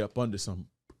saying? They up under some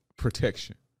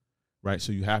protection, right?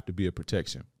 So you have to be a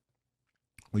protection.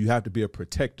 Or you have to be a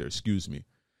protector, excuse me.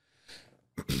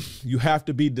 You have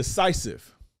to be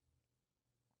decisive.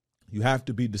 You have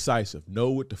to be decisive.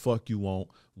 Know what the fuck you want,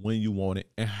 when you want it,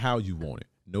 and how you want it.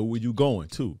 Know where you're going,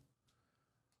 too.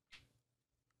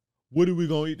 What are we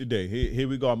going to eat today? Here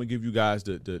we go. I'm going to give you guys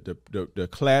the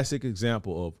classic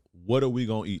example of what are we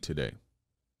going to eat today.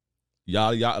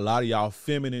 Y'all, a lot of y'all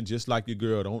feminine, just like your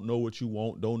girl, don't know what you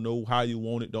want, don't know how you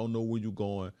want it, don't know where you're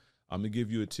going. I'm going to give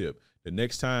you a tip. The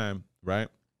next time, right?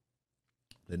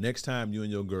 The next time you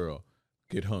and your girl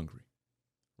get hungry,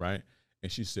 right?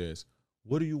 And she says,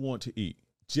 what do you want to eat?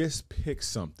 Just pick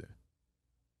something.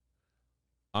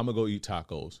 I'm going to go eat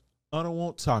tacos. I don't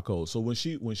want tacos. So when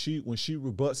she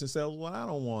rebuts and says, well, I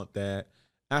don't want that,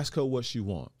 ask her what she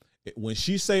wants. When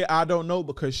she say, I don't know,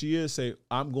 because she is, say,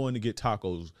 I'm going to get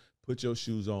tacos. Put your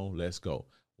shoes on. Let's go.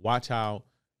 Watch how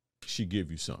she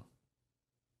give you some.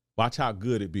 Watch how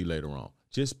good it be later on.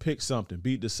 Just pick something.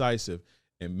 Be decisive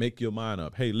and make your mind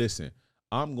up. Hey, listen,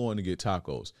 I'm going to get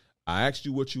tacos. I asked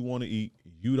you what you want to eat.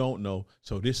 You don't know.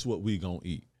 So this is what we going to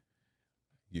eat.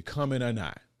 You coming or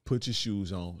not? Put your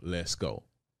shoes on. Let's go.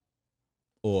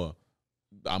 Or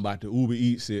I'm about to Uber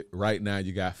Eats it right now.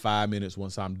 You got 5 minutes.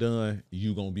 Once I'm done,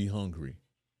 you going to be hungry.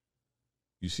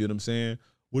 You see what I'm saying?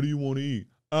 What do you want to eat?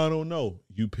 I don't know.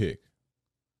 You pick.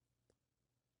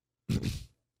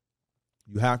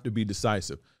 You have to be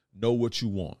decisive. Know what you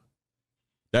want.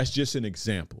 That's just an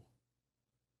example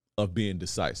of being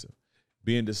decisive.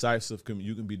 Being decisive,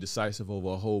 you can be decisive over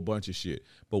a whole bunch of shit.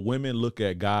 But women look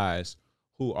at guys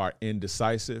who are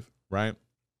indecisive, right?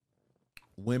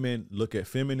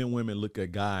 Feminine women look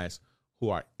at guys who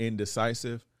are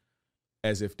indecisive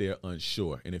as if they're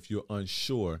unsure. And if you're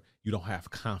unsure, you don't have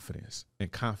confidence.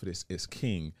 And confidence is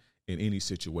king in any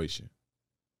situation.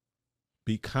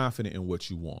 Be confident in what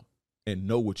you want and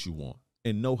know what you want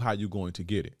and know how you're going to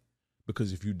get it.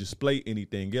 Because if you display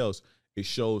anything else, it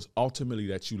shows ultimately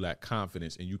that you lack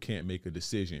confidence and you can't make a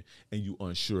decision and you're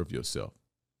unsure of yourself.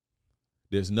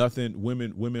 There's nothing,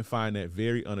 women find that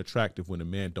very unattractive when a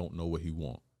man don't know what he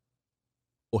wants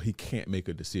or he can't make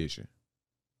a decision.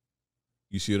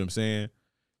 You see what I'm saying?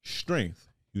 Strength.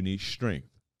 You need strength.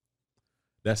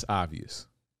 That's obvious.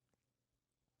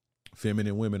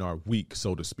 Feminine women are weak,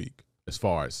 so to speak, as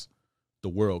far as the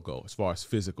world goes, as far as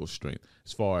physical strength,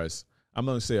 as far as, I'm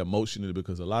not going to say emotionally,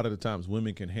 because a lot of the times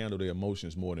women can handle their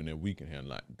emotions more than we can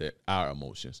handle our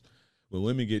emotions. When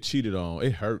women get cheated on,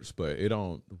 it hurts, but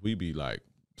we be like,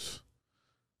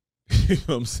 you know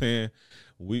what I'm saying?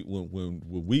 When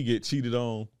we get cheated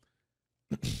on,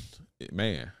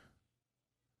 man,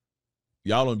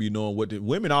 Y'all don't be knowing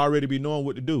women already be knowing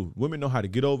what to do. Women know how to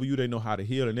get over you. They know how to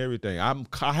heal and everything. I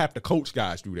have to coach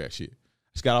guys through that shit.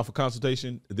 Just got off a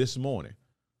consultation this morning.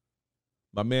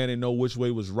 My man didn't know which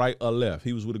way was right or left.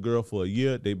 He was with a girl for a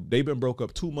year. They been broke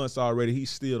up 2 months already. He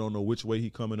still don't know which way he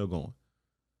coming or going.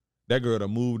 That girl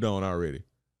done moved on already.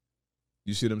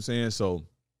 You see what I'm saying? So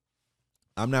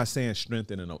I'm not saying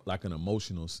strength in an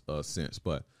emotional sense,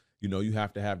 but you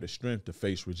have to have the strength to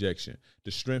face rejection,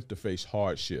 the strength to face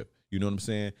hardship. You know what I'm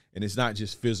saying? And it's not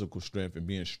just physical strength and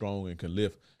being strong and can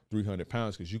lift 300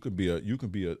 pounds, because you could be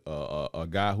a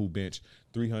guy who bench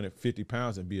 350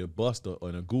 pounds and be a buster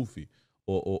and a goofy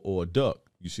or a duck.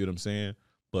 You see what I'm saying?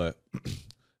 But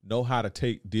know how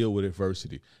to deal with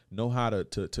adversity. Know how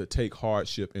to take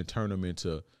hardship and turn them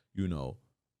into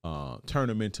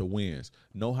wins.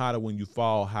 Know how to, when you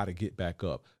fall, how to get back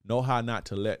up. Know how not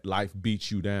to let life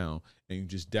beat you down and you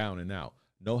just down and out.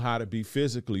 Know how to be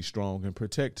physically strong and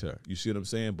protect her. You see what I'm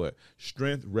saying? But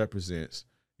strength represents,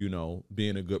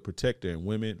 being a good protector, and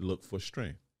women look for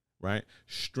strength, right?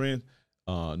 Strength,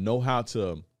 know how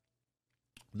to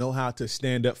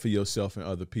stand up for yourself and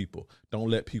other people. Don't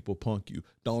let people punk you.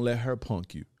 Don't let her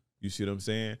punk you. You see what I'm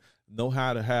saying? Know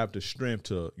how to have the strength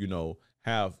to,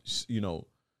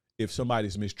 if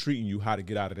somebody's mistreating you, how to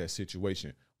get out of that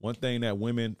situation. One thing that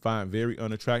women find very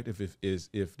unattractive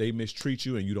is if they mistreat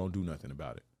you and you don't do nothing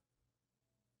about it.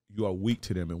 You are weak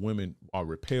to them, and women are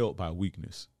repelled by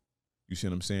weakness. You see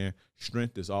what I'm saying?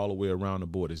 Strength is all the way around the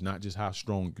board. It's not just how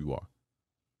strong you are.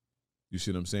 You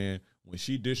see what I'm saying? When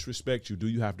she disrespects you, do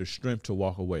you have the strength to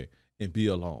walk away and be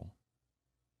alone?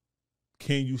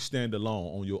 Can you stand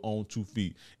alone on your own 2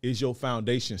 feet? Is your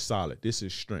foundation solid? This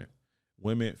is strength.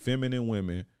 Women, feminine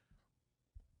women,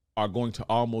 are going to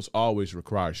almost always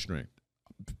require strength.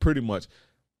 Pretty much,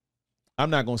 I'm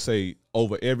not going to say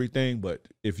over everything, but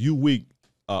if you weak,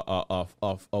 a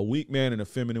weak man and a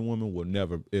feminine woman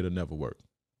it'll never work.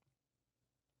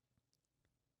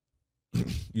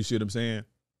 You see what I'm saying?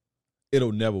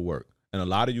 It'll never work. And a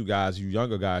lot of you guys, you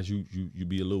younger guys, you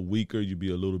be a little weaker, you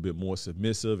be a little bit more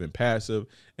submissive and passive,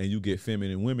 and you get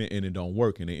feminine women and it don't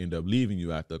work, and they end up leaving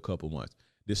you after a couple months.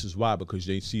 This is why, because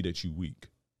they see that you weak.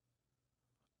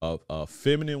 A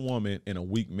feminine woman and a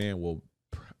weak man will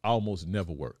almost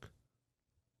never work.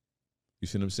 You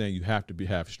see what I'm saying? You have to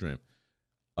have strength.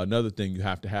 Another thing you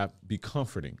have to be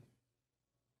comforting.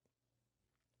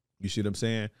 You see what I'm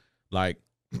saying? Like,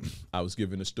 I was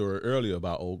giving a story earlier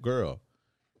about old girl.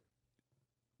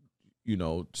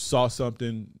 Saw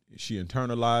something, she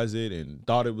internalized it and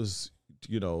thought it was,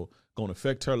 going to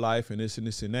affect her life and this and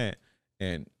this and that.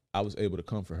 And I was able to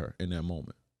comfort her in that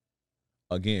moment.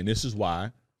 Again, this is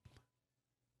why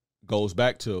goes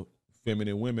back to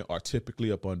feminine women are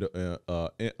typically up under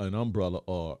an umbrella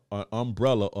or an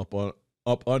umbrella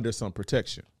up under some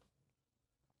protection.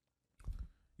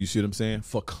 You see what I'm saying?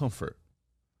 For comfort.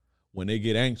 When they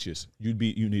get anxious, you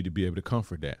need to be able to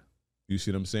comfort that. You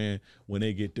see what I'm saying? When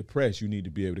they get depressed, you need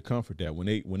to be able to comfort that. When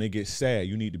they get sad,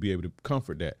 you need to be able to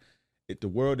comfort that. If the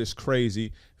world is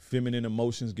crazy, feminine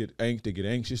emotions they get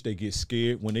anxious, they get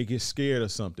scared. When they get scared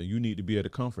of something, you need to be able to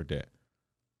comfort that.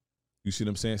 You see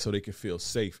what I'm saying? So they can feel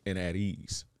safe and at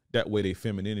ease. That way their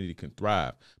femininity can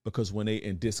thrive. Because when they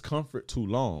in discomfort too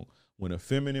long, when a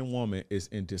feminine woman is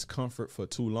in discomfort for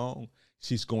too long,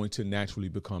 she's going to naturally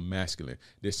become masculine.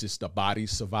 This is the body's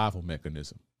survival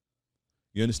mechanism.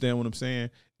 You understand what I'm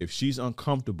saying? If she's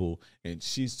uncomfortable and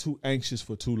she's too anxious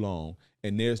for too long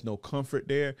and there's no comfort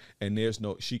there and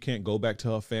she can't go back to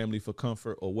her family for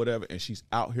comfort or whatever, and she's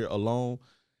out here alone,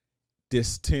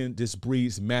 this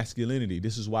breeds masculinity.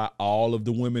 This is why all of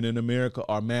the women in America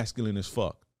are masculine as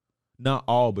fuck. Not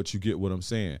all, but you get what I'm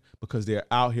saying, because they're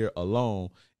out here alone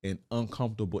in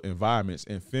uncomfortable environments,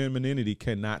 and femininity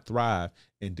cannot thrive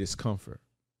in discomfort.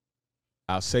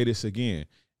 I'll say this again.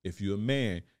 If you're a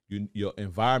man, your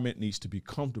environment needs to be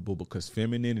comfortable, because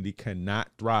femininity cannot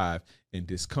thrive in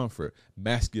discomfort.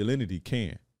 Masculinity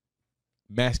can.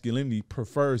 Masculinity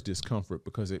prefers discomfort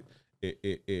because it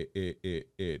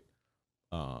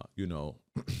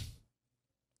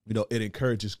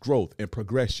encourages growth and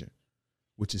progression,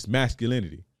 which is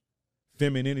masculinity.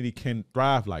 Femininity can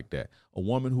thrive like that. A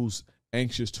woman who's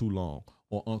anxious too long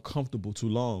or uncomfortable too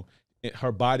long,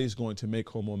 her body is going to make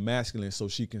her more masculine so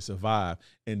she can survive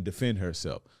and defend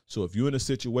herself. So if you're in a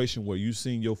situation where you've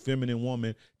seen your feminine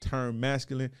woman turn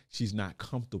masculine, she's not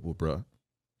comfortable, bro.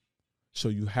 So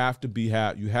you have to be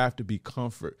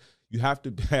comfort. You have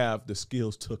to have the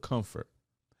skills to comfort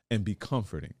and be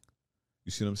comforting.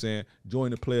 You see what I'm saying?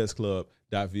 Join the Players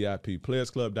Club.VIP.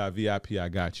 PlayersClub.VIP, I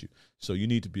got you. So you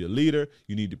need to be a leader.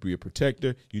 You need to be a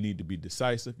protector. You need to be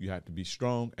decisive. You have to be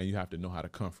strong, and you have to know how to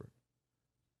comfort.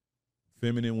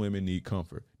 Feminine women need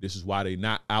comfort. This is why they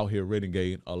not out here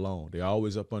renegading alone. They're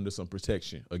always up under some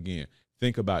protection. Again,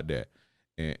 think about that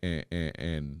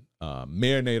and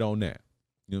marinate on that.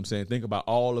 You know what I'm saying? Think about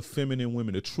all the feminine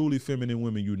women, the truly feminine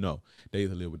women you know. They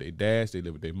either live with their dads, they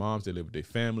live with their moms, they live with their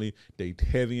family. They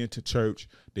heavy into church.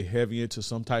 They heavy into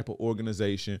some type of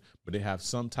organization, but they have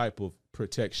some type of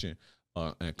protection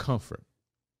and comfort.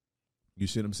 You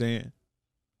see what I'm saying?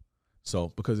 So,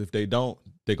 because if they don't,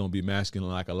 they're gonna be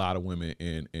masculine like a lot of women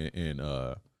in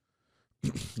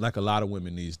like a lot of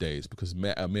women these days, because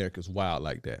America's wild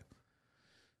like that.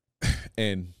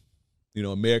 And you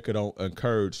know, America don't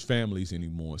encourage families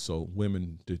anymore. So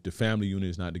women, the family unit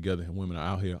is not together, and women are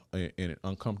out here in an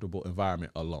uncomfortable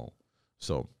environment alone.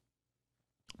 So,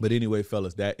 but anyway,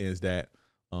 fellas, that ends that.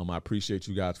 I appreciate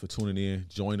you guys for tuning in.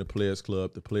 Join the Players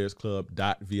Club,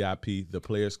 theplayersclub.vip,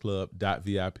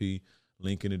 theplayersclub.vip.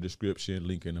 Link in the description,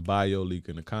 link in the bio, link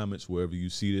in the comments, wherever you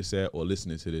see this at or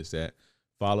listening to this at.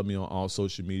 Follow me on all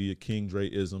social media, King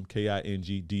Dreism,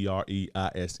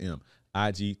 KingDreism,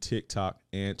 IG, TikTok,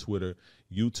 and Twitter,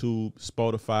 YouTube,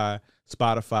 Spotify,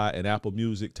 and Apple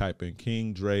Music. Type in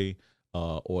King Dre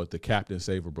or the Captain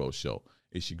Saver Bro Show.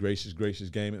 It's your gracious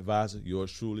game advisor,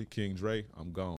 yours truly, King Dre. I'm gone.